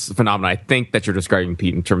of this phenomenon. I think that you're describing,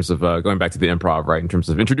 Pete, in terms of going back to the improv, right? In terms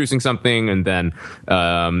of introducing something and then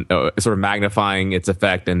sort of magnifying its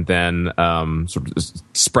effect and then sort of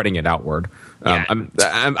spreading it outward.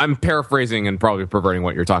 I'm paraphrasing and probably perverting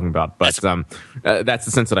what you're talking about, but that's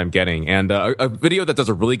the sense that I'm getting. And a video that does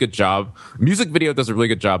a really good job, music video does a really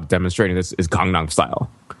good job demonstrating this is Gangnam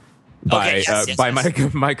Style by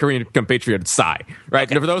my Korean compatriot Psy. Right,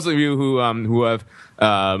 okay. And for those of you who have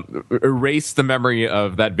erased the memory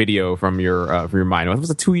of that video from your mind,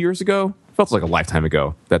 was it 2 years ago? It felt like a lifetime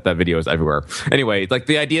ago that video is everywhere. Anyway, like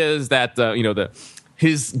the idea is that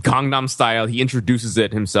his Gangnam Style. He introduces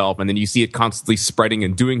it himself, and then you see it constantly spreading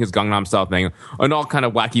and doing his Gangnam Style thing in all kind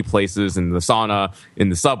of wacky places, in the sauna, in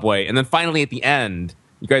the subway. And then finally at the end,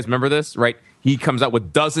 you guys remember this, right? He comes out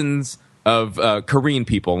with dozens of Korean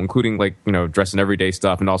people, including dressed in everyday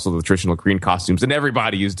stuff and also the traditional Korean costumes, and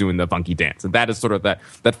everybody is doing the funky dance. And that is sort of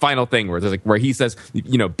that final thing where he says,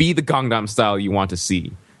 be the Gangnam Style you want to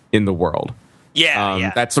see in the world.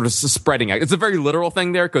 Yeah. That's sort of spreading out. It's a very literal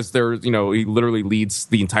thing there because he literally leads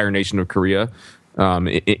the entire nation of Korea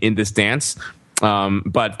in this dance.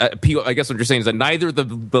 But people, I guess what you're saying is that neither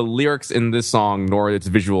the lyrics in this song nor its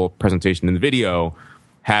visual presentation in the video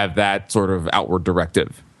have that sort of outward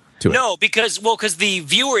directive to it. No, because the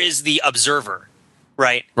viewer is the observer,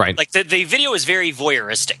 right? Right. Like the video is very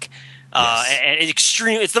voyeuristic. And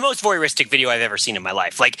it's the most voyeuristic video I've ever seen in my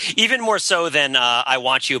life. Like even more so than "I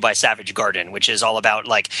Want You" by Savage Garden, which is all about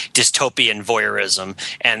like dystopian voyeurism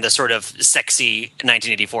and the sort of sexy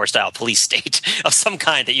 1984 style police state of some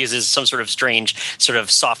kind that uses some sort of strange sort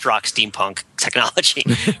of soft rock steampunk technology.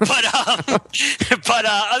 but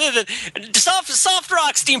other than soft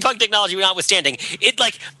rock steampunk technology notwithstanding, it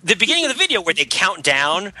like the beginning of the video where they count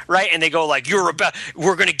down, right, and they go like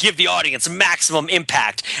we're going to give the audience maximum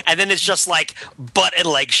impact, and then it's just like butt and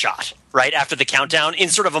leg shot right after the countdown in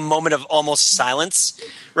sort of a moment of almost silence,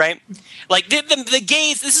 right? Like the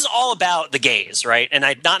gays, this is all about the gays, right? And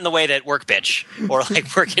not in the way that Work Bitch or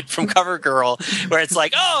like Work It from Cover Girl, where it's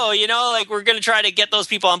like, like we're going to try to get those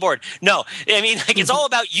people on board. No, I mean, like it's all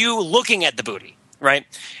about you looking at the booty, right?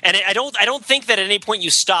 And I don't think that at any point you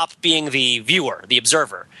stop being the viewer, the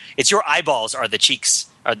observer. It's your eyeballs are the cheeks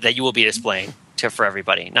that you will be displaying for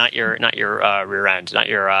everybody, not your rear end, not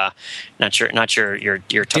your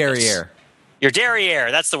derriere. Your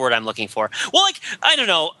derriere. That's the word I'm looking for. Well, like I don't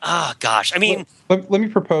know. Oh gosh, I mean, let me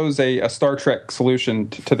propose a Star Trek solution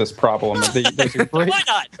to this problem. There's a great, why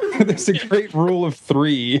not? There's a great rule of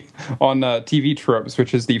three on TV tropes,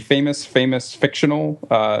 which is the famous fictional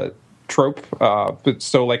trope.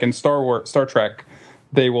 So, like in Star Trek,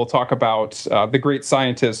 they will talk about the great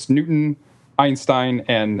scientists Newton, Einstein,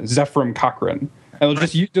 and Zefram Cochrane. And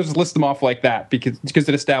they'll just list them off like that because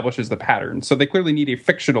it establishes the pattern. So they clearly need a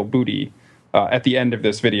fictional booty at the end of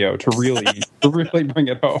this video to really bring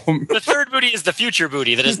it home. The third booty is the future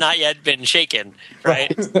booty that has not yet been shaken,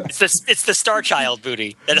 right? It's the Star Child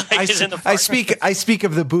booty that is in the front. I speak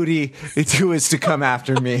of the booty who is to come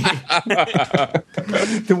after me.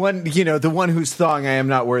 The one whose thong I am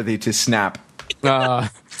not worthy to snap.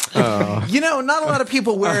 Not a lot of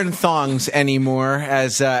people wearing thongs anymore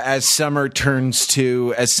as summer turns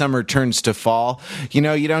to fall.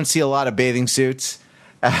 You don't see a lot of bathing suits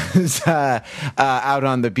out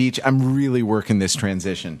on the beach. I'm really working this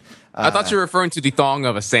transition. I thought you were referring to the thong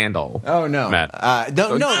of a sandal. Oh no, Matt.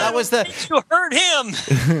 No, that was the. You heard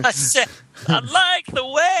him. I said, I like the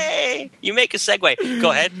way you make a segue.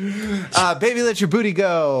 Go ahead. Baby, let your booty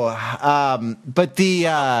go. But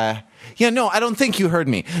the. No, I don't think you heard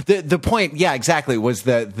me. The point, exactly, was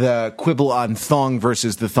the quibble on thong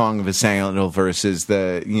versus the thong of a sandal versus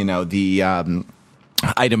the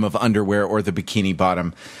item of underwear or the bikini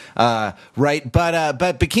bottom, right? But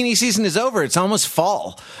bikini season is over. It's almost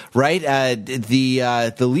fall, right?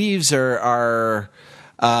 The leaves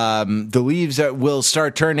will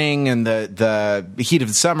start turning, and the heat of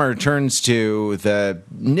the summer turns to the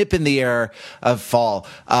nip in the air of fall.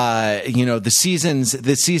 The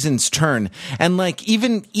seasons turn, and like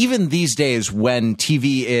even these days when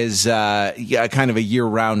TV is kind of a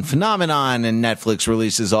year-round phenomenon, and Netflix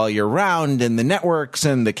releases all year round, and the networks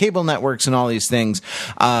and the cable networks and all these things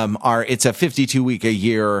it's a 52-week a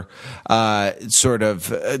year sort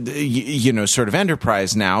of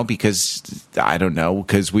enterprise now, because I don't know.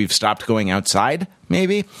 Because we've stopped going outside,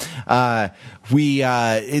 maybe.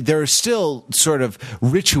 There are still sort of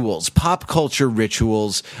rituals, pop culture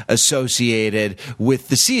rituals associated with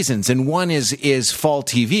the seasons, and one is fall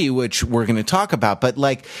TV, which we're going to talk about. But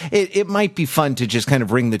like, it might be fun to just kind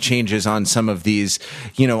of ring the changes on some of these,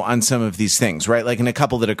 things, right? Like, and a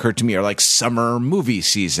couple that occurred to me are like summer movie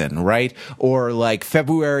season, right? Or like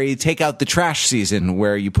February, take out the trash season,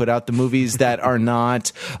 where you put out the movies that are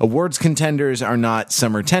not awards contenders, are not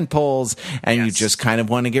summer tentpoles, and you just kind of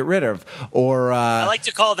want to get rid of. Or I like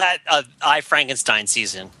to call that I Frankenstein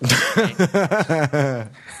season.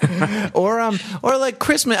 or like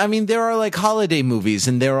Christmas. I mean, there are like holiday movies,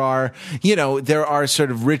 and there are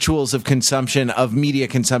sort of rituals of consumption, of media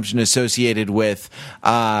consumption associated with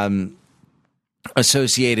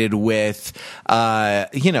associated with,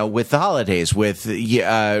 with the holidays, with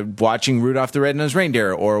watching Rudolph the Red-Nosed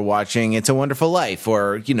Reindeer, or watching It's a Wonderful Life,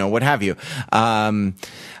 or what have you,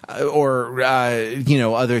 or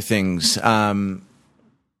other things.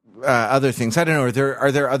 Other things. I don't know.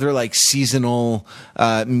 Are there other like seasonal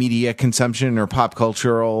media consumption or pop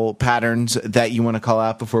cultural patterns that you want to call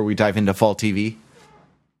out before we dive into fall TV?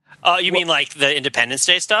 You mean like the Independence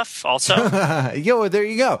Day stuff also? There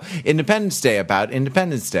you go. Independence Day, about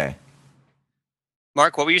Independence Day.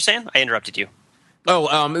 Mark, what were you saying? I interrupted you.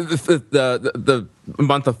 Oh, the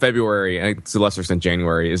month of February, and to a lesser extent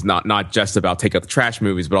January, is not just about take out the trash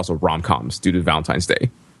movies, but also rom-coms due to Valentine's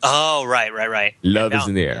Day. Oh, right. Love is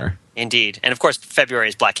in the air. Indeed. And of course, February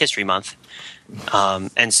is Black History Month.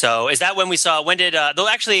 And so is that when we saw, though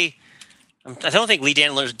actually, I don't think Lee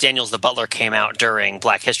Daniels the Butler came out during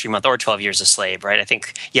Black History Month or 12 Years a Slave, right? I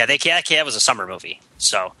think, that was a summer movie.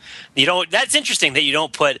 So that's interesting that you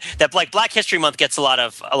don't put that, like Black History Month gets a lot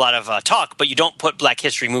of talk, but you don't put Black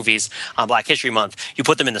History movies on Black History Month. You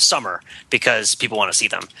put them in the summer because people want to see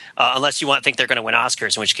them, unless you think they're going to win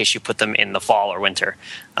Oscars, in which case you put them in the fall or winter,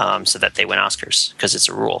 so that they win Oscars, because it's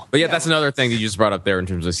a rule. But that's another thing that you just brought up there in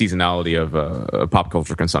terms of seasonality of pop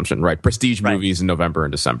culture consumption, right? Prestige movies in November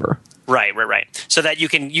and December. Right. So that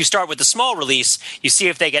you start with the small release, you see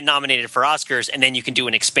if they get nominated for Oscars, and then you can do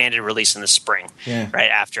an expanded release in the spring. Yeah. Right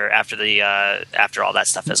after all that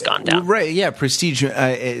stuff has gone down. Right, yeah, Prestige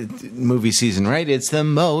movie season, right? It's the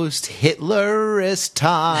most Hitlerist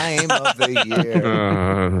time of the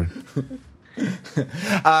year.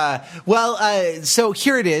 So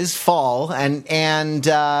here it is, fall, and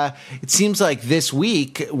it seems like this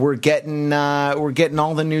week we're getting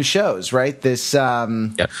all the new shows, right? This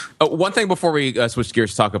one thing before we switch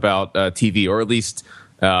gears to talk about TV, or at least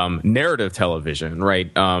narrative television, right?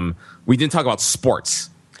 We didn't talk about sports.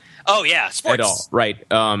 Oh yeah, sports at all, right?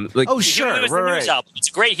 Sure, right. It's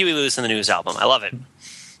a great Huey Lewis and the News album. I love it.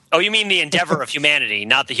 Oh, you mean the endeavor of humanity,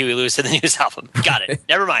 not the Huey Lewis and the News album. Got it.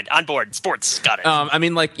 Never mind. On board. Sports. Got it. I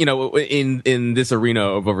mean, in this arena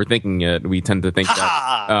of overthinking it, we tend to think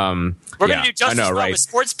that we're going to do just as well with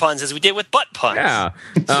sports puns as we did with butt puns. Yeah.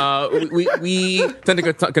 We tend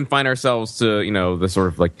to confine ourselves to the sort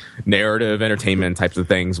of like narrative entertainment types of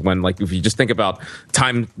things. When if you just think about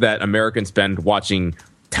time that Americans spend watching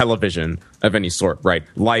television of any sort, right?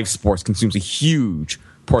 Live sports consumes a huge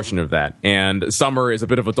portion of that, and summer is a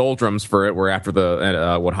bit of a doldrums for it, where after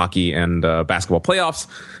the hockey and basketball playoffs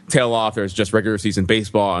tail off, there's just regular season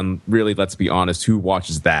baseball, and really, let's be honest, who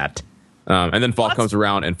watches that? And then fall comes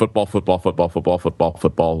around, and football comes.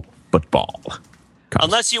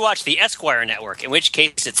 Unless you watch the Esquire Network, in which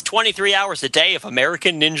case it's 23 hours a day of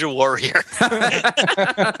American Ninja Warrior.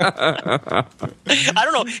 I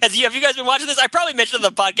don't know. Have you guys been watching this? I probably mentioned it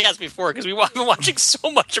on the podcast before, because we've been watching so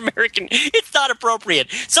much American. It's not appropriate.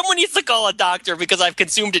 Someone needs to call a doctor, because I've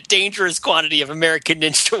consumed a dangerous quantity of American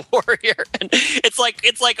Ninja Warrior. And it's like,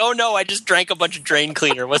 oh no, I just drank a bunch of drain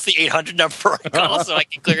cleaner. What's the 800 number I call so I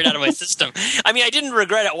can clear it out of my system? I mean, I didn't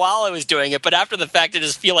regret it while I was doing it, but after the fact, I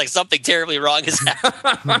just feel like something terribly wrong has happened.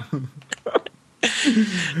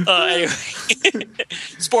 Anyway,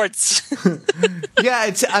 sports.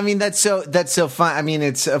 Yeah, that's so fun. I mean,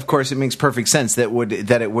 it's, of course, it makes perfect sense that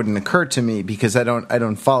it wouldn't occur to me, because I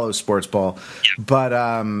don't follow sports ball. Yeah. But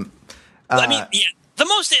the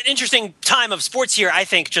most interesting time of sports here, I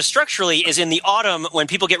think, just structurally, is in the autumn, when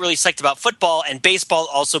people get really psyched about football, and baseball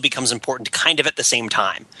also becomes important kind of at the same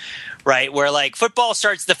time. Right, where the football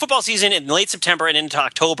season in late September and into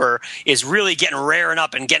October is really raring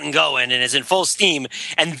up and getting going and is in full steam.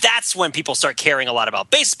 And that's when people start caring a lot about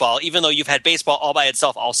baseball, even though you've had baseball all by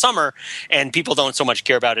itself all summer, and people don't so much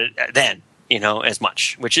care about it then, as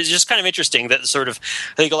much, which is just kind of interesting, that sort of,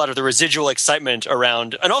 I think a lot of the residual excitement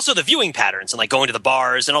around, and also the viewing patterns and going to the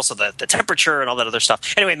bars, and also the temperature and all that other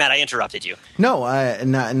stuff. Anyway, Matt, I interrupted you. No,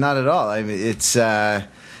 not at all. I mean, it's, a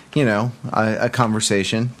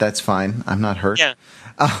conversation. That's fine. I'm not hurt. Yeah.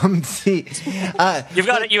 You've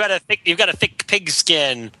got a thick pig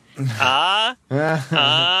skin. That's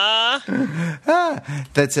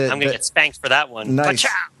it. I'm gonna get spanked for that one. Nice.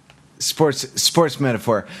 Sports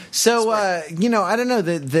metaphor. So I don't know.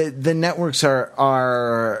 The networks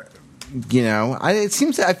are it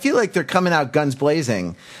seems, I feel like they're coming out guns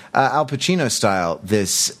blazing, Al Pacino style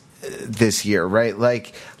this year, right?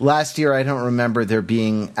 Like last year, I don't remember there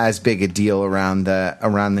being as big a deal around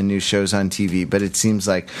the new shows on TV, but it seems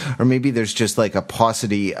like, or maybe there's just like a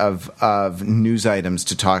paucity of news items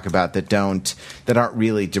to talk about that aren't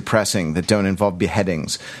really depressing, that don't involve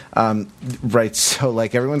beheadings, right? So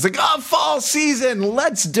like everyone's like, oh, fall season,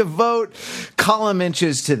 let's devote column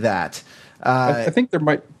inches to that. I think there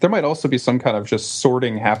might also be some kind of just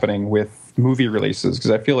sorting happening with movie releases,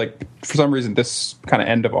 because I feel like for some reason this kind of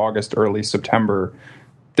end of August, early September,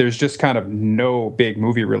 there's just kind of no big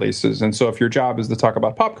movie releases. And so if your job is to talk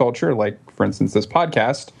about pop culture, like for instance this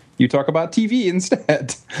podcast, you talk about TV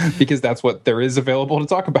instead, because that's what there is available to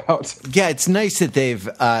talk about. Yeah, it's nice that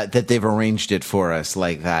they've arranged it for us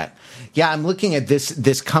like that. Yeah, I'm looking at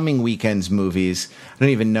this coming weekend's movies. I don't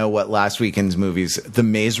even know what last weekend's movies. The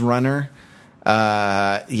Maze Runner.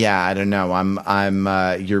 Yeah, I don't know.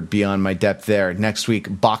 I'm you're beyond my depth there. Next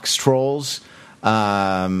week, Box Trolls.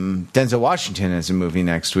 Denzel Washington has a movie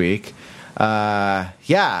next week. Yeah,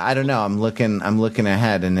 I don't know. I'm looking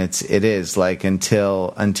ahead, and it is like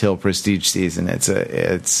until Prestige season. It's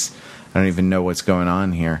I don't even know what's going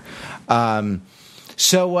on here.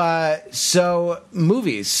 So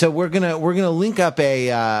movies. So we're gonna link up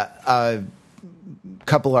a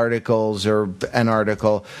couple articles, or an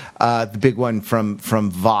article, the big one from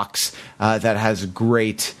Vox that has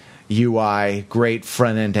great UI, great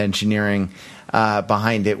front end engineering.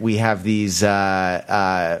 Behind it, we have these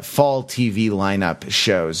fall TV lineup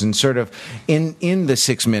shows, and sort of in the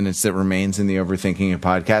 6 minutes that remains in the Overthinking It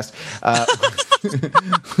podcast,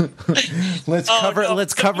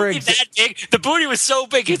 let's cover it. That big. The booty was so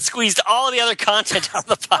big it squeezed all the other content out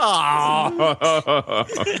of the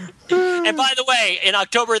podcast. And by the way, in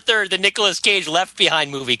October 3rd, the Nicolas Cage Left Behind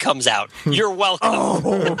movie comes out. You're welcome.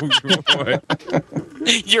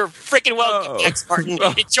 You're freaking welcome, Max Martin.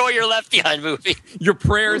 Enjoy your Left Behind movie. Your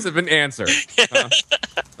prayers have been answered.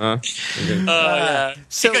 Okay.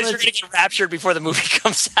 So because you're going to get raptured before the movie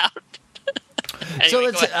comes out.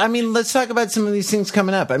 Anyway, so let's talk about some of these things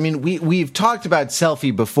coming up. I mean, we've talked about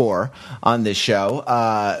Selfie before on this show.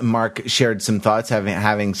 Mark shared some thoughts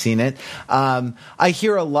having seen it. I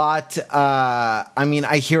hear a lot.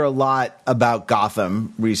 I hear a lot about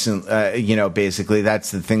Gotham recently. Basically that's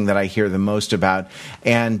the thing that I hear the most about.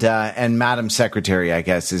 And Madam Secretary, I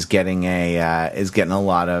guess, is getting a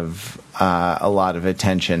lot of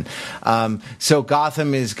attention. So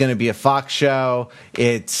Gotham is going to be a Fox show.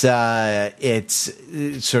 It's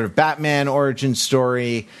sort of Batman origin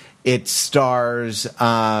story. It stars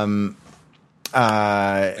the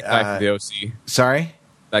guy from the OC. Sorry?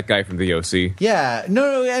 That guy from the OC. Yeah.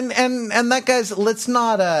 No, and that guy's, let's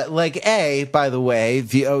not by the way,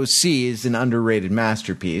 the OC is an underrated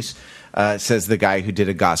masterpiece, says the guy who did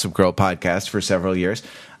a Gossip Girl podcast for several years.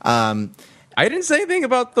 I didn't say anything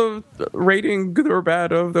about the rating, good or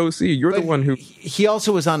bad, of the OC. You're the one who... He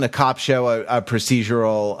also was on a cop show, a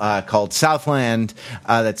procedural called Southland,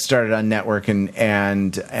 that started on network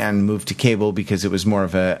and moved to cable because it was more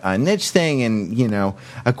of a niche thing, and,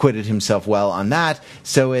 acquitted himself well on that.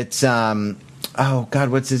 So it's... oh, God,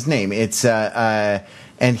 what's his name? It's...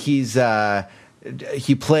 and he's...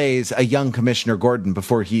 he plays a young Commissioner Gordon.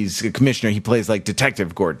 Before he's a commissioner, he plays, like,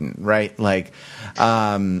 Detective Gordon, right? Like...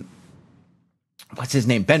 what's his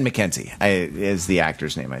name? Ben McKenzie is the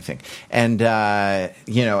actor's name, I think. And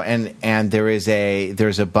and there's a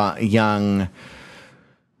young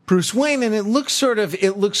Bruce Wayne, and it looks sort of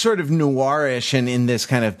noirish, and in this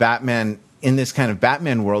kind of Batman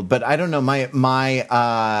world. But I don't know.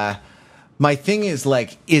 My thing is,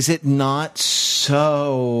 like, is it not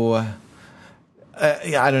so?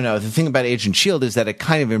 I don't know. The thing about Agent Shield is that it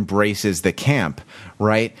kind of embraces the camp,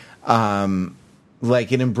 right?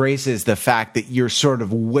 Like, it embraces the fact that you're sort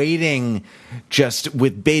of waiting just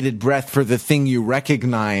with bated breath for the thing you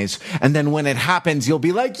recognize. And then when it happens, you'll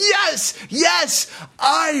be like, yes,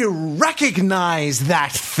 I recognize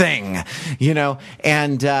that thing,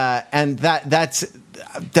 and that's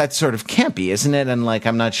sort of campy, isn't it? And like,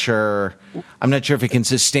 I'm not sure if it can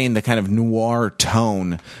sustain the kind of noir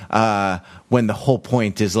tone, when the whole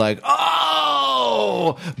point is like,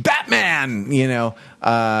 oh, Batman,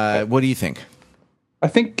 what do you think? I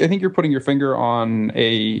think you're putting your finger on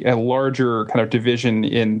a larger kind of division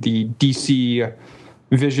in the DC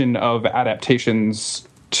vision of adaptations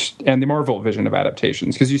and the Marvel vision of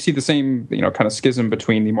adaptations, because you see the same kind of schism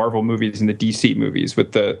between the Marvel movies and the DC movies.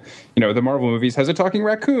 With the Marvel movies has a talking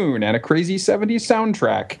raccoon and a crazy 70s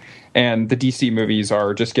soundtrack, and the DC movies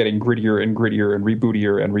are just getting grittier and grittier and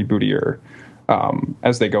rebootier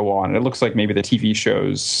as they go on. And it looks like maybe the TV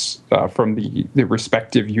shows from the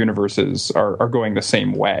respective universes are going the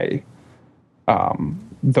same way.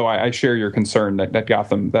 Though I share your concern that a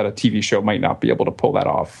TV show might not be able to pull that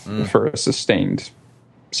off for a sustained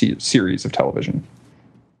series of television.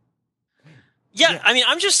 Yeah, I mean,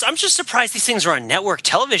 I'm just surprised these things are on network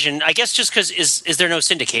television. I guess just because is there no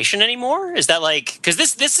syndication anymore? Is that like because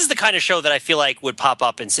this is the kind of show that I feel like would pop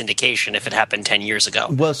up in syndication if it happened 10 years ago.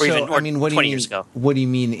 Well, so even, I mean, what do you 20 mean? Years ago. What do you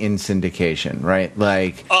mean in syndication? Right,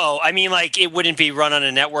 like I mean, like it wouldn't be run on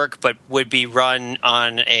a network, but would be run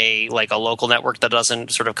on a local network that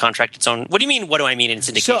doesn't sort of contract its own. What do you mean? What do I mean in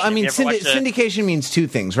syndication? So I mean, syndication means two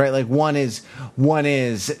things, right? Like one is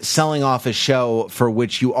selling off a show for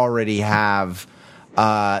which you already have.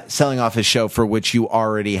 Selling off a show for which you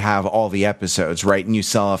already have all the episodes, right? And you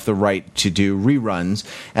sell off the right to do reruns.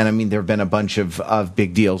 And I mean, there have been a bunch of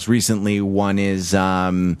big deals recently. One is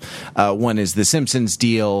the Simpsons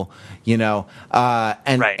deal, you know,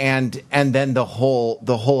 and right. and then the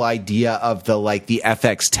whole idea of the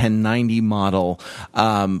FX 1090 model,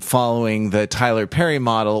 following the Tyler Perry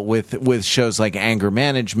model with shows like Anger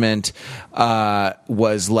Management,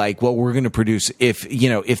 was like, well, we're going to produce if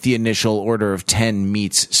the initial order of 10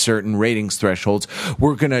 meets certain ratings thresholds,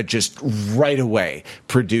 we're going to just right away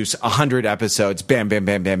produce 100 episodes, bam, bam,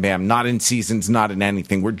 bam, bam, bam, not in seasons, not in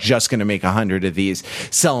anything. We're just going to make 100 of these,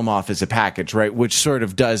 sell them off as a package, right? Which sort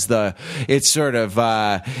of does I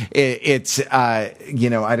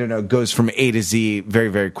don't know, goes from A to Z very,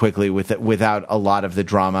 very quickly without a lot of the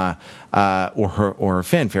drama or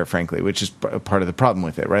fanfare, frankly, which is part of the problem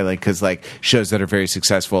with it, right? Like, because shows that are very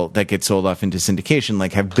successful that get sold off into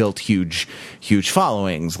syndication, have built huge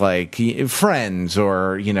followings, like Friends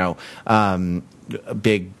or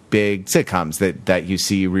big sitcoms that you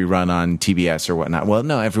see rerun on TBS or whatnot. Well,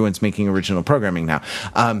 no, everyone's making original programming now.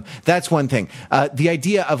 That's one thing. The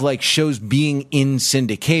idea of shows being in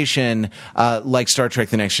syndication, like Star Trek: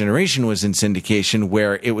 The Next Generation was in syndication,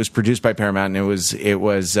 where it was produced by Paramount and it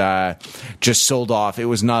was just sold off. It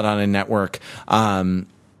was not on a network.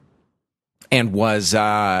 And was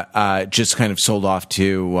just kind of sold off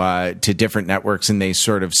to different networks, and they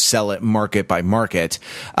sort of sell it market by market.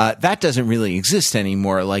 That doesn't really exist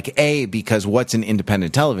anymore. Because what's an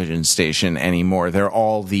independent television station anymore? They're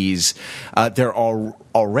all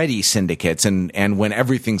already syndicates, and when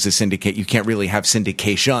everything's a syndicate, you can't really have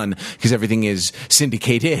syndication because everything is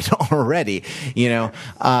syndicated already.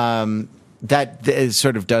 That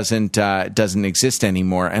sort of doesn't exist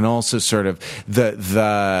anymore, and also sort of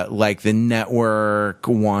the network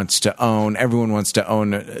wants to own. Everyone wants to own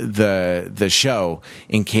the show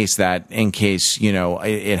in case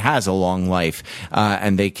it has a long life,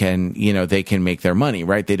 and they can make their money,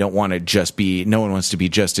 right? They don't want to just be. No one wants to be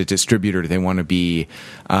just a distributor. They want to be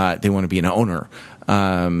an owner.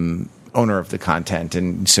 Owner of the content,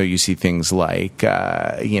 and so you see things like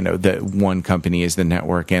the one company is the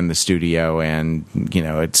network and the studio, and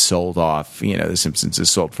it's sold off. The Simpsons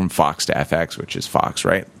is sold from Fox to FX, which is Fox,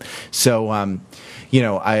 right? So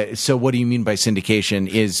so what do you mean by syndication?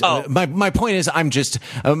 Is my point is I'm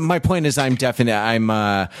definite.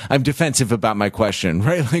 I'm defensive about my question,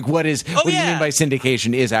 right? What do you mean by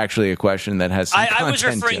syndication is actually a question that has some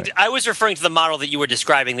content. I was referring to the model that you were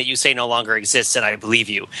describing that you say no longer exists, and I believe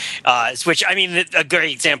you. Which, I mean, a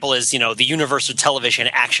great example is the Universal Television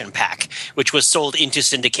Action Pack, which was sold into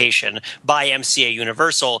syndication by MCA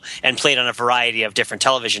Universal and played on a variety of different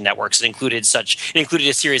television networks. It included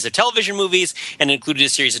a series of television movies and included a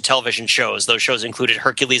series of television shows. Those shows included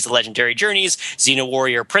Hercules: The Legendary Journeys, Xena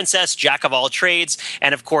Warrior Princess, Jack of All Trades,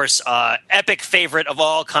 and of course, epic favorite of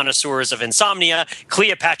all connoisseurs of insomnia,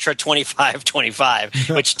 Cleopatra 2525,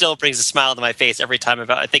 which still brings a smile to my face every time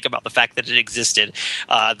I think about the fact that it existed,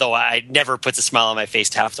 though it never puts a smile on my face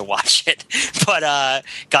to have to watch it. But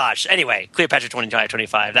gosh, anyway, Cleopatra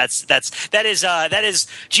 2525. That is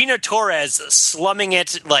Gina Torres slumming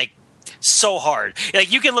it so hard.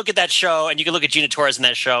 You can look at that show and you can look at Gina Torres in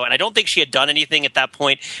that show, and I don't think she had done anything at that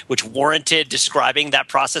point which warranted describing that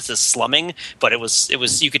process as slumming, but it was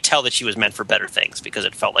you could tell that she was meant for better things because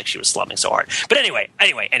it felt like she was slumming so hard. But anyway,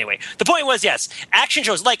 the point was, yes, action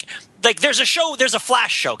shows like there's a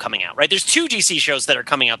Flash show coming out, right? There's two DC shows that are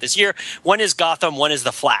coming out this year. One is Gotham, one is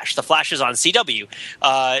The Flash. The Flash is on CW.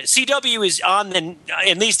 CW is on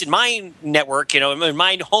at least in my network, in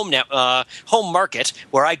my home market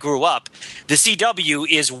where I grew up. The CW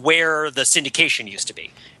is where the syndication used to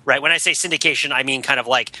be, right? When I say syndication, I mean kind of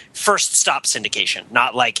first stop syndication,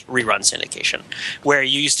 not rerun syndication, where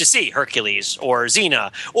you used to see Hercules or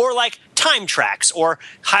Xena or Time Tracks or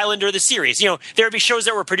Highlander the series. There would be shows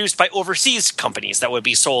that were produced by overseas companies that would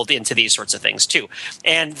be sold into these sorts of things too.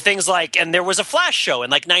 And things and there was a Flash show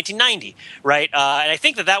in 1990, right? And I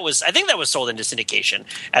think that was sold into syndication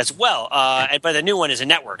as well. But the new one is a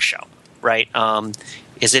network show, right?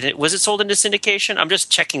 Was it sold into syndication? I'm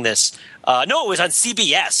just checking this. No, it was on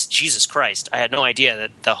CBS. Jesus Christ. I had no idea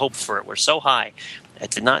that the hopes for it were so high. It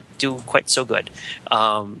did not do quite so good.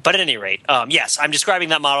 But at any rate, yes, I'm describing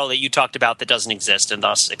that model that you talked about that doesn't exist, and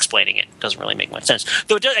thus explaining it doesn't really make much sense.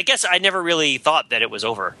 Though I guess I never really thought that it was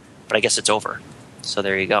over, but I guess it's over. So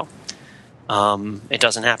there you go. It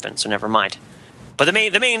doesn't happen, so never mind. But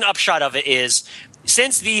the main upshot of it is,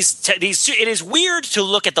 since these, it is weird to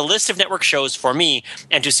look at the list of network shows for me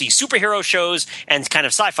and to see superhero shows and kind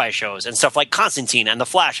of sci-fi shows and stuff like Constantine and The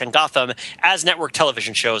Flash and Gotham as network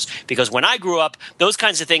television shows, because when I grew up, those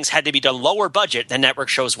kinds of things had to be done lower budget than network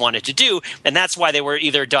shows wanted to do, and that's why they were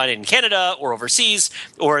either done in Canada or overseas,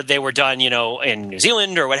 or they were done, in New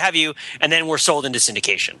Zealand or what have you, and then were sold into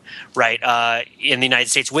syndication, right, in the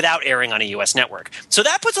United States without airing on a U.S. network. So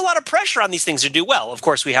that puts a lot of pressure on these things to do well. Of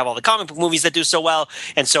course, we have all the comic book movies that do so well,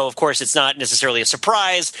 and so, of course, it's not necessarily a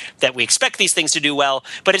surprise that we expect these things to do well,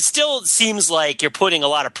 but it still seems like you're putting a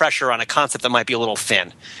lot of pressure on a concept that might be a little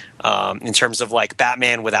thin in terms of, like,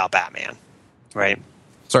 Batman without Batman, right?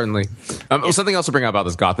 Certainly. Something else to bring up about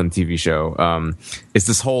this Gotham TV show is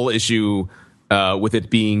this whole issue with it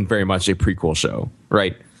being very much a prequel show,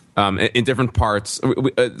 right? In different parts, a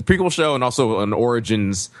prequel show and also an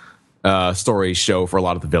origins story show for a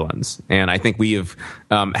lot of the villains. And I think we have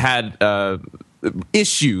had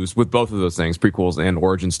issues with both of those things, prequels and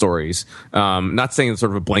origin stories. Not saying it's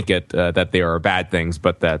sort of a blanket that they are bad things,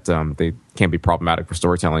 but that they can be problematic for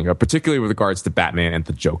storytelling, particularly with regards to Batman and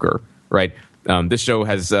the Joker, right? This show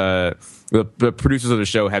has the producers of the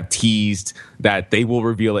show have teased that they will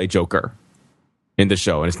reveal a Joker in the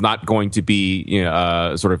show, and it's not going to be he's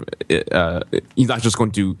not just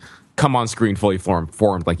going to come on screen fully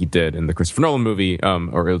formed like he did in the Christopher Nolan movie,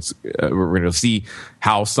 we're going to see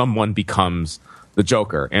how someone becomes the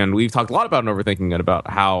Joker. And we've talked a lot about in Overthinking it about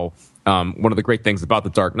how one of the great things about The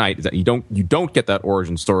Dark Knight is that you don't get that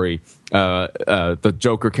origin story. The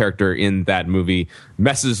Joker character in that movie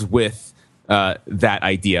messes with that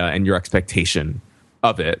idea and your expectation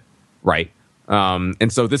of it, right?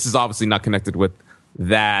 And so this is obviously not connected with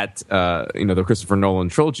that the Christopher Nolan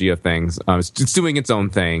trilogy of things. It's doing its own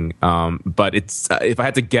thing, but it's if I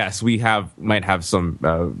had to guess, might have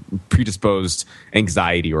some predisposed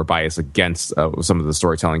anxiety or bias against some of the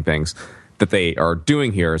storytelling things that they are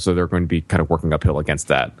doing here, so they're going to be kind of working uphill against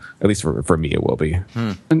that. At least for me, it will be.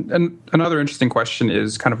 And another interesting question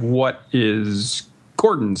is kind of what is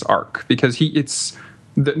Gordon's arc, because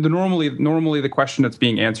normally the question that's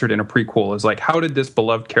being answered in a prequel is like, how did this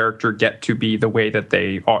beloved character get to be the way that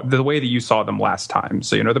they are, the way that you saw them last time?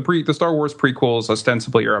 So the Star Wars prequels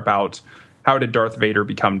ostensibly are about how did Darth Vader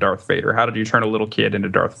become Darth Vader? How did you turn a little kid into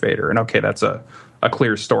Darth Vader? And okay, that's a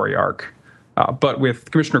clear story arc. But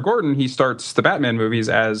with Commissioner Gordon, he starts the Batman movies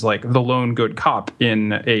as like the lone good cop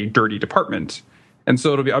in a dirty department. And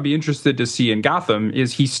so I'll be interested to see in Gotham,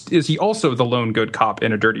 is he also the lone good cop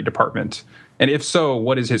in a dirty department? And if so,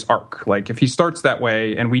 what is his arc? Like, if he starts that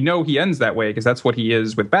way, and we know he ends that way because that's what he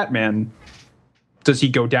is with Batman, does he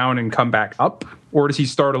go down and come back up? Or does he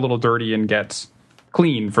start a little dirty and get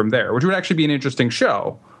clean from there? Which would actually be an interesting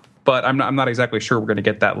show. But I'm not exactly sure we're going to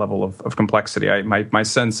get that level of complexity. My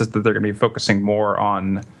sense is that they're going to be focusing more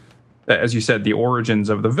on, as you said, the origins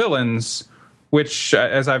of the villains, which,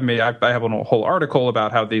 as I have a whole article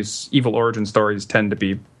about how these evil origin stories tend to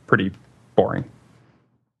be pretty boring.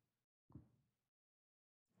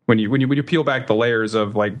 When you peel back the layers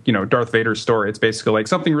of Darth Vader's story, it's basically like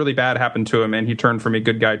something really bad happened to him and he turned from a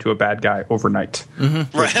good guy to a bad guy overnight.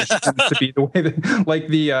 Mm-hmm. Right. To be the way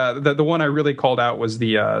that, the one I really called out was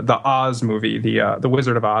the Oz movie, the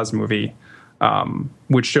Wizard of Oz movie,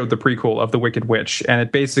 which showed the prequel of the Wicked Witch, and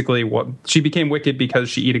it basically she became wicked because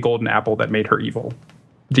she ate a golden apple that made her evil.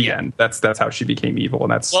 The end. That's how she became evil, and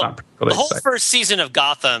that's not particularly the whole exciting. First season of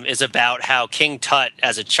Gotham is about how King Tut,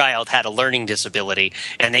 as a child, had a learning disability,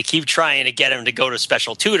 and they keep trying to get him to go to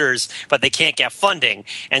special tutors, but they can't get funding,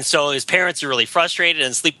 and so his parents are really frustrated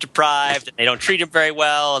and sleep deprived, and they don't treat him very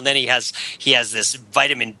well, and then he has this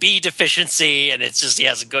vitamin B deficiency, and it's just he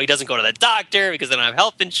doesn't go to the doctor because they don't have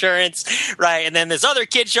health insurance, right? And then this other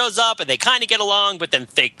kid shows up, and they kind of get along, but then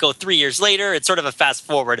they go 3 years later. It's sort of a fast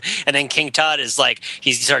forward, and then King Tut is like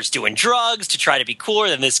he starts doing drugs to try to be cooler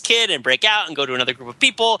than this kid and break out and go to another group of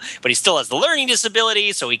people, but he still has the learning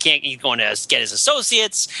disability, so he's going to get his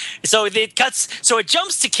associates. So it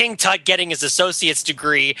jumps to King Tut getting his associate's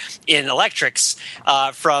degree in electrics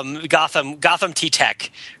from Gotham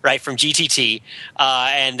T-Tech, right, from GTT,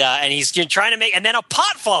 and he's trying to make, and then a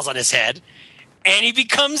pot falls on his head, and he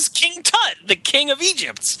becomes King Tut, the king of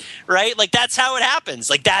Egypt, right? Like, that's how it happens.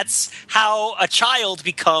 Like, that's how a child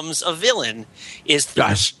becomes a villain.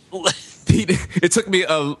 Gosh. Pete, it took me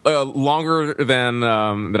longer than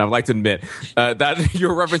I'd like to admit that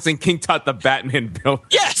you're referencing King Tut, the Batman villain.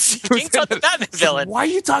 Yes, King Tut, the Batman villain. Why are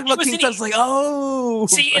you talking about King Tut? It's like, oh.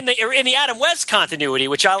 See, in the Adam West continuity,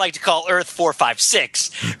 which I like to call Earth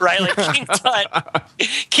 456, right? Like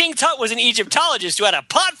King Tut was an Egyptologist who had a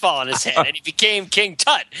pot fall on his head, and he became King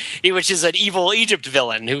Tut, which is an evil Egypt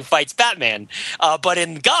villain who fights Batman. But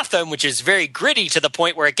in Gotham, which is very gritty to the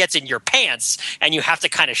point where it gets in your pants, and you have to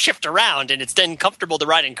kind of shift around, and it's then comfortable to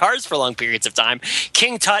ride in cars for long periods of time.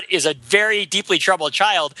 King Tut is a very deeply troubled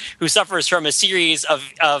child who suffers from a series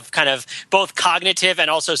of kind of both cognitive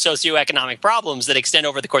and also socioeconomic problems that extend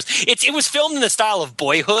over the course. It was filmed in the style of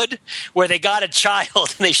Boyhood, where they got a child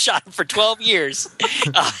and they shot him for 12 years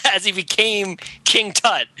as he became King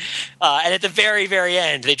Tut. And at the very, very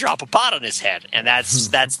end, they drop a pot on his head, and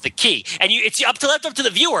that's the key. And it's left up to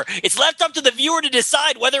the viewer. It's left up to the viewer to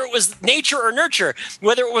decide whether it was nature or nurture,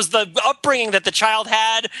 whether it was the upbringing that the child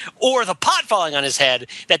had or the pot falling on his head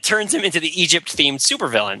that turns him into the Egypt-themed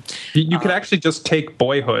supervillain. You could actually just take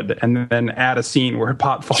Boyhood and then add a scene where a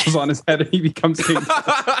pot falls on his head and he becomes king.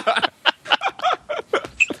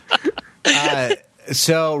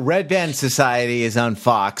 So Red Band Society is on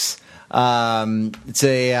Fox. It's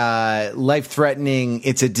a life-threatening.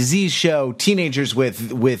 It's a disease show. Teenagers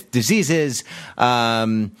with diseases.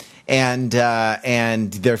 And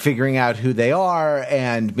they're figuring out who they are,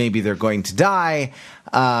 and maybe they're going to die.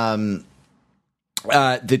 The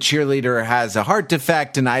cheerleader has a heart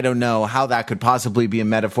defect, and I don't know how that could possibly be a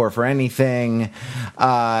metaphor for anything.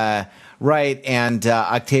 Right, and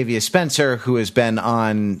Octavia Spencer, who has been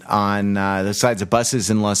on the sides of buses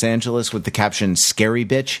in Los Angeles with the caption "Scary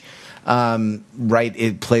Bitch." Right,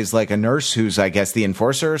 it plays like a nurse who's, I guess, the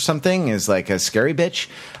enforcer or something, is like a scary bitch,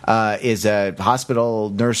 is a hospital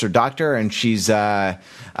nurse or doctor, and she's they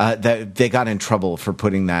got in trouble for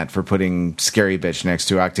putting scary bitch next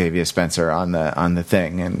to Octavia Spencer on the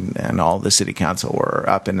thing, and all the city council were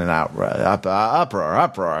up in an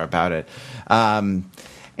uproar about it.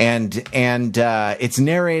 And it's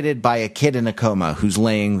narrated by a kid in a coma who's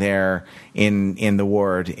laying there in the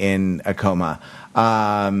ward in a coma.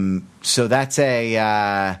 So that's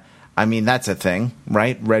that's a thing,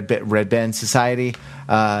 right? Red Band Society,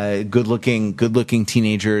 good looking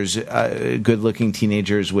teenagers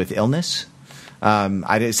with illness.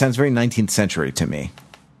 It sounds very 19th century to me.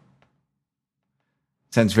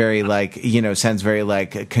 Sounds very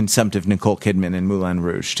like consumptive Nicole Kidman in Moulin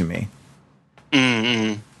Rouge to me.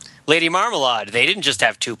 Mm-hmm. Lady Marmalade, they didn't just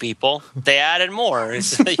have two people. They added more.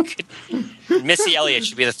 So Missy Elliott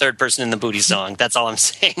should be the third person in the Booty Song. That's all I'm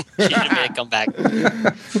saying. She should have made a comeback.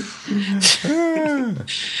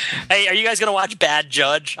 Hey, are you guys going to watch Bad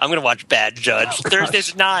Judge? I'm going to watch Bad Judge.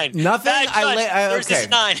 Thursdays at 9. Nothing? Bad Judge, Thursdays at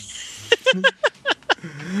 9.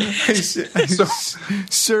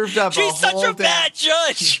 Served up. She's such a bad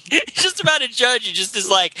judge. It's just about a judge who just is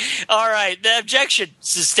like, all right, the objection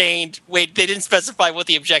sustained. Wait, they didn't specify what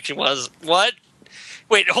the objection was. What?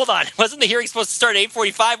 Wait, hold on. Wasn't the hearing supposed to start at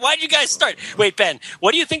 8:45? Why did you guys start? Wait, Ben,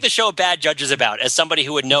 what do you think the show Bad Judge is about, as somebody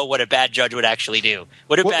who would know what a bad judge would actually do?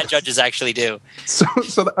 What do bad judges actually do? So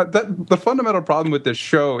the fundamental problem with this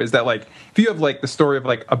show is that, like, if you have, like, the story of,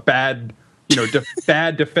 like, a bad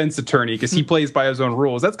bad defense attorney because he plays by his own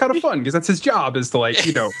rules. That's kind of fun because that's his job, is to, like,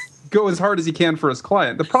 go as hard as he can for his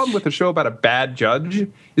client. The problem with a show about a bad judge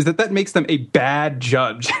is that makes them a bad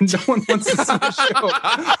judge. No one wants to see a show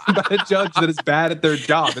about a judge that is bad at their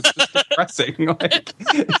job. It's just depressing.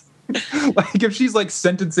 Like if she's, like,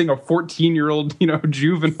 sentencing a 14-year-old,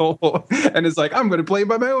 juvenile and is like, I'm going to play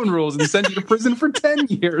by my own rules and send you to prison for 10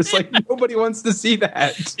 years. Like, nobody wants to see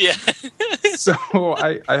that. Yeah. So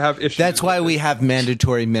I have issues. That's why we have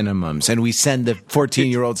mandatory minimums, and we send the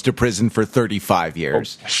 14-year-olds to prison for 35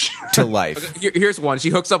 years to life. Here's one. She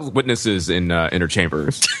hooks up with witnesses in her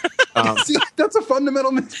chambers. See, that's a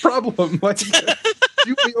fundamental problem. Like,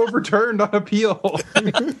 you be overturned on appeal.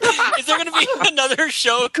 Is there going to be another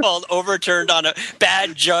show called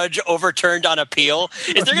Bad Judge Overturned on Appeal?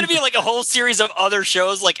 Is there going to be, like, a whole series of other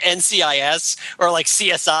shows like NCIS or like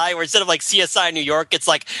CSI, where instead of, like, CSI New York, it's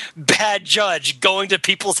like Bad Judge going to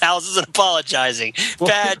people's houses and apologizing,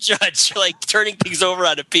 Bad Judge, like, turning things over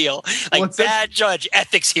on appeal, like, Bad Judge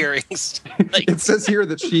ethics hearings. Like, it says here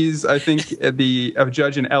that she's, I think, a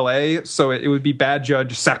judge in LA, so it would be Bad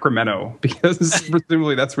Judge Sacramento, because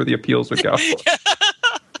presumably that's where the appeals would go.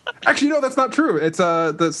 Actually, no, that's not true. It's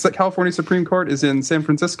the California Supreme Court is in San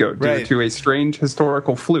Francisco due to a strange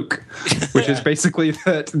historical fluke, which is basically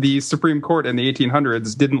that the Supreme Court in the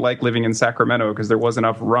 1800s didn't like living in Sacramento because there wasn't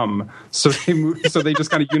enough rum, so they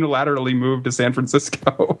just kind of unilaterally moved to San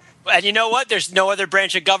Francisco. And you know what? There's no other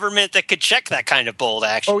branch of government that could check that kind of bold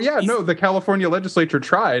action. Oh yeah, no, the California legislature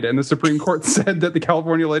tried, and the Supreme Court said that the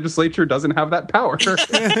California legislature doesn't have that power.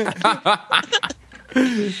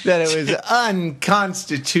 That it was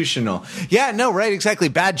unconstitutional. Yeah, no, right, exactly.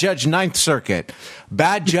 Bad judge, 9th Circuit.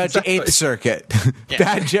 Bad judge, 8th Circuit. Yeah.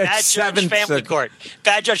 Bad judge, Bad 7th judge, family Circuit. court.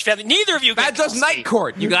 Bad judge, family. Neither of you. Bad judge, night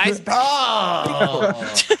court, you guys.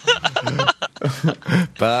 Oh.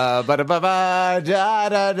 Ba ba da ba ba da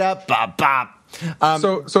da da ba ba.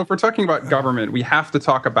 So if we're talking about government, we have to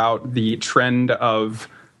talk about the trend of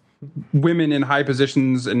women in high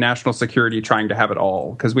positions in national security trying to have it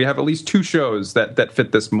all, because we have at least 2 shows that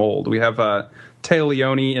fit this mold. We have Téa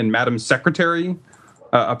Leoni in Madam Secretary,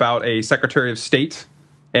 about a Secretary of State,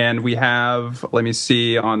 and we have, let me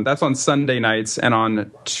see, that's on Sunday nights, and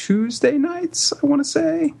on Tuesday nights, I want to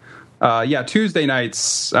say. Tuesday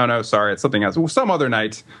nights. Oh no, sorry, it's something else. Some other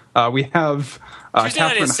night we have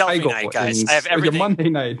Katherine Heigl. Night, guys. I have everything. Monday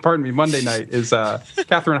night. Pardon me. Monday night is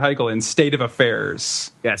Katherine Heigl in State of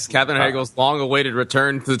Affairs. Yes, Katherine Heigl's long-awaited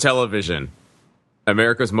return to the television.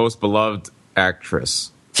 America's most beloved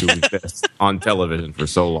actress, who exists on television for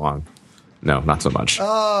so long. No, not so much.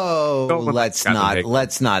 Oh, let's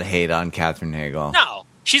not hate on Katherine Heigl. No.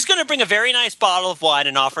 She's going to bring a very nice bottle of wine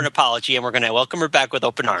and offer an apology, and we're going to welcome her back with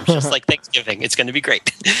open arms, just like Thanksgiving. It's going to be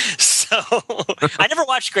great. So, I never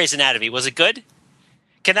watched Grey's Anatomy. Was it good?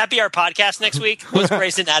 Can that be our podcast next week? Was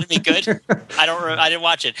Grey's Anatomy good? I didn't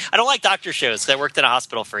watch it. I don't like doctor shows because I worked in a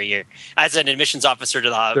hospital for a year as an admissions officer to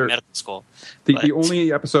the medical school. The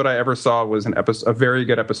only episode I ever saw was a very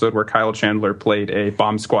good episode where Kyle Chandler played a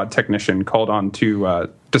bomb squad technician called on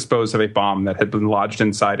to dispose of a bomb that had been lodged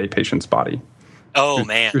inside a patient's body. Oh,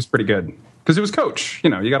 man. It was pretty good. Because it was Coach. You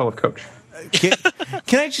know, you got to love Coach.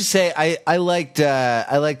 Can I just say I liked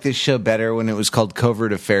this show better when it was called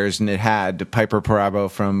Covert Affairs and it had Piper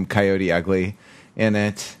Perabo from Coyote Ugly in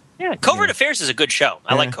it. Yeah, Covert Affairs is a good show.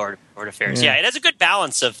 I like Covert Affairs. Yeah, it has a good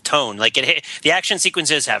balance of tone. Like the action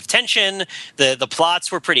sequences have tension. The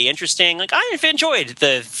plots were pretty interesting. Like I've enjoyed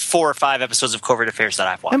the 4 or 5 episodes of Covert Affairs that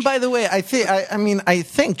I've watched. And by the way, I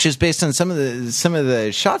think just based on some of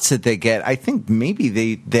the shots that they get, I think maybe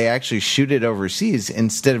they actually shoot it overseas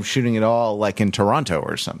instead of shooting it all like in Toronto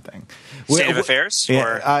or something. State of Affairs?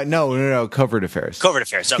 No, Covert Affairs. Covert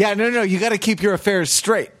Affairs. Okay. Yeah, no, you got to keep your affairs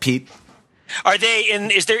straight, Pete. Are they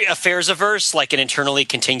is there Affairs-averse, like an internally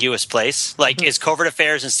contiguous place? Like, is Covert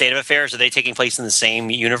Affairs and State of Affairs, are they taking place in the same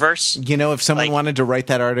universe? You know, if someone wanted to write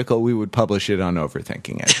that article, we would publish it on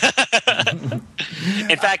Overthinking It.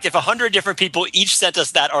 In fact, if 100 different people each sent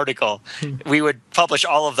us that article, we would publish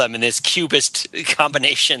all of them in this cubist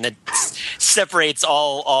combination that separates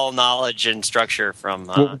all knowledge and structure from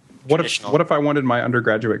What if I wanted my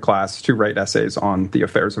undergraduate class to write essays on the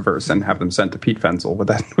Affairs-averse and have them sent to Pete Fenzel? Would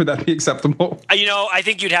that be acceptable? You know, I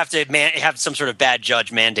think you'd have to have some sort of bad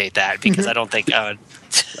judge mandate that, because I don't think. And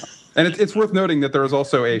it's worth noting that there is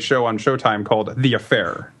also a show on Showtime called The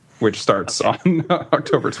Affair, which starts on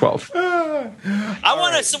October 12th. I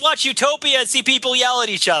want to watch Utopia and see people yell at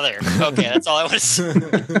each other. Okay, that's all I want to see.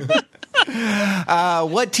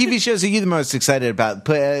 What TV shows are you the most excited about?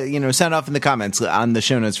 Sound off in the comments on the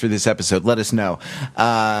show notes for this episode. Let us know.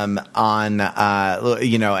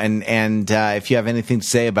 If you have anything to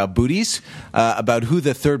say about booties, about who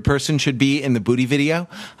the third person should be in the booty video,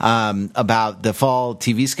 about the fall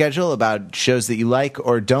TV schedule, about shows that you like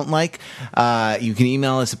or don't like, you can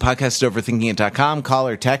email us at podcast@overthinkingit.com, call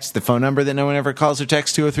or text the phone number that no one ever calls or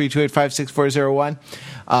texts, 203-285-6401,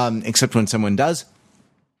 except when someone does.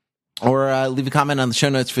 Or leave a comment on the show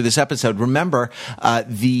notes for this episode. Remember,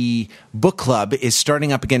 the book club is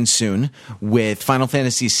starting up again soon with Final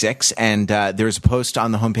Fantasy VI, and there's a post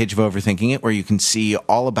on the homepage of Overthinking It where you can see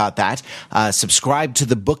all about that. Subscribe to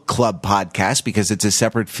the book club podcast because it's a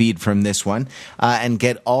separate feed from this one, and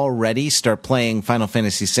get all ready. Start playing Final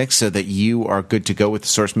Fantasy VI so that you are good to go with the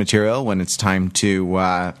source material when it's time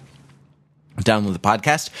to download the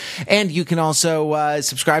podcast. And you can also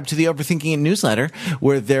subscribe to the Overthinking It newsletter,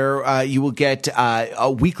 where you will get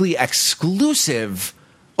a weekly exclusive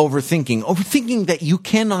overthinking that you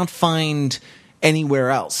cannot find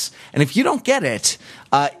anywhere else. And if you don't get it,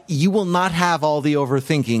 you will not have all the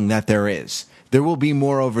overthinking that there is. There will be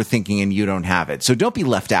more overthinking and you don't have it. So don't be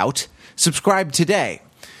left out. Subscribe today.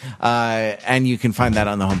 And you can find that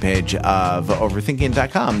on the homepage of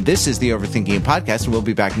overthinking.com. This is the Overthinking Podcast, and we'll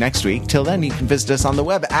be back next week. Till then, you can visit us on the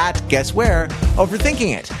web at, guess where,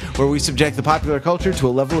 Overthinking It, where we subject the popular culture to a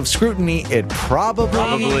level of scrutiny it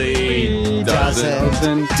probably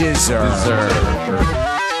doesn't deserve.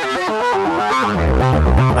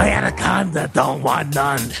 My anaconda don't want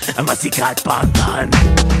none unless he got Bon Gun.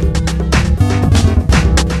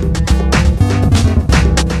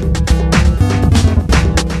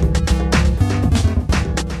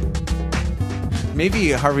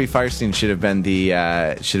 Maybe Harvey Fierstein should have been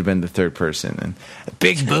the third person. And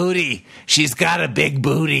big booty. She's got a big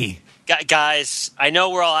booty. Guys, I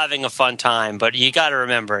know we're all having a fun time, but you got to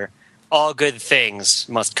remember, all good things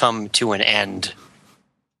must come to an end.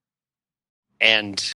 And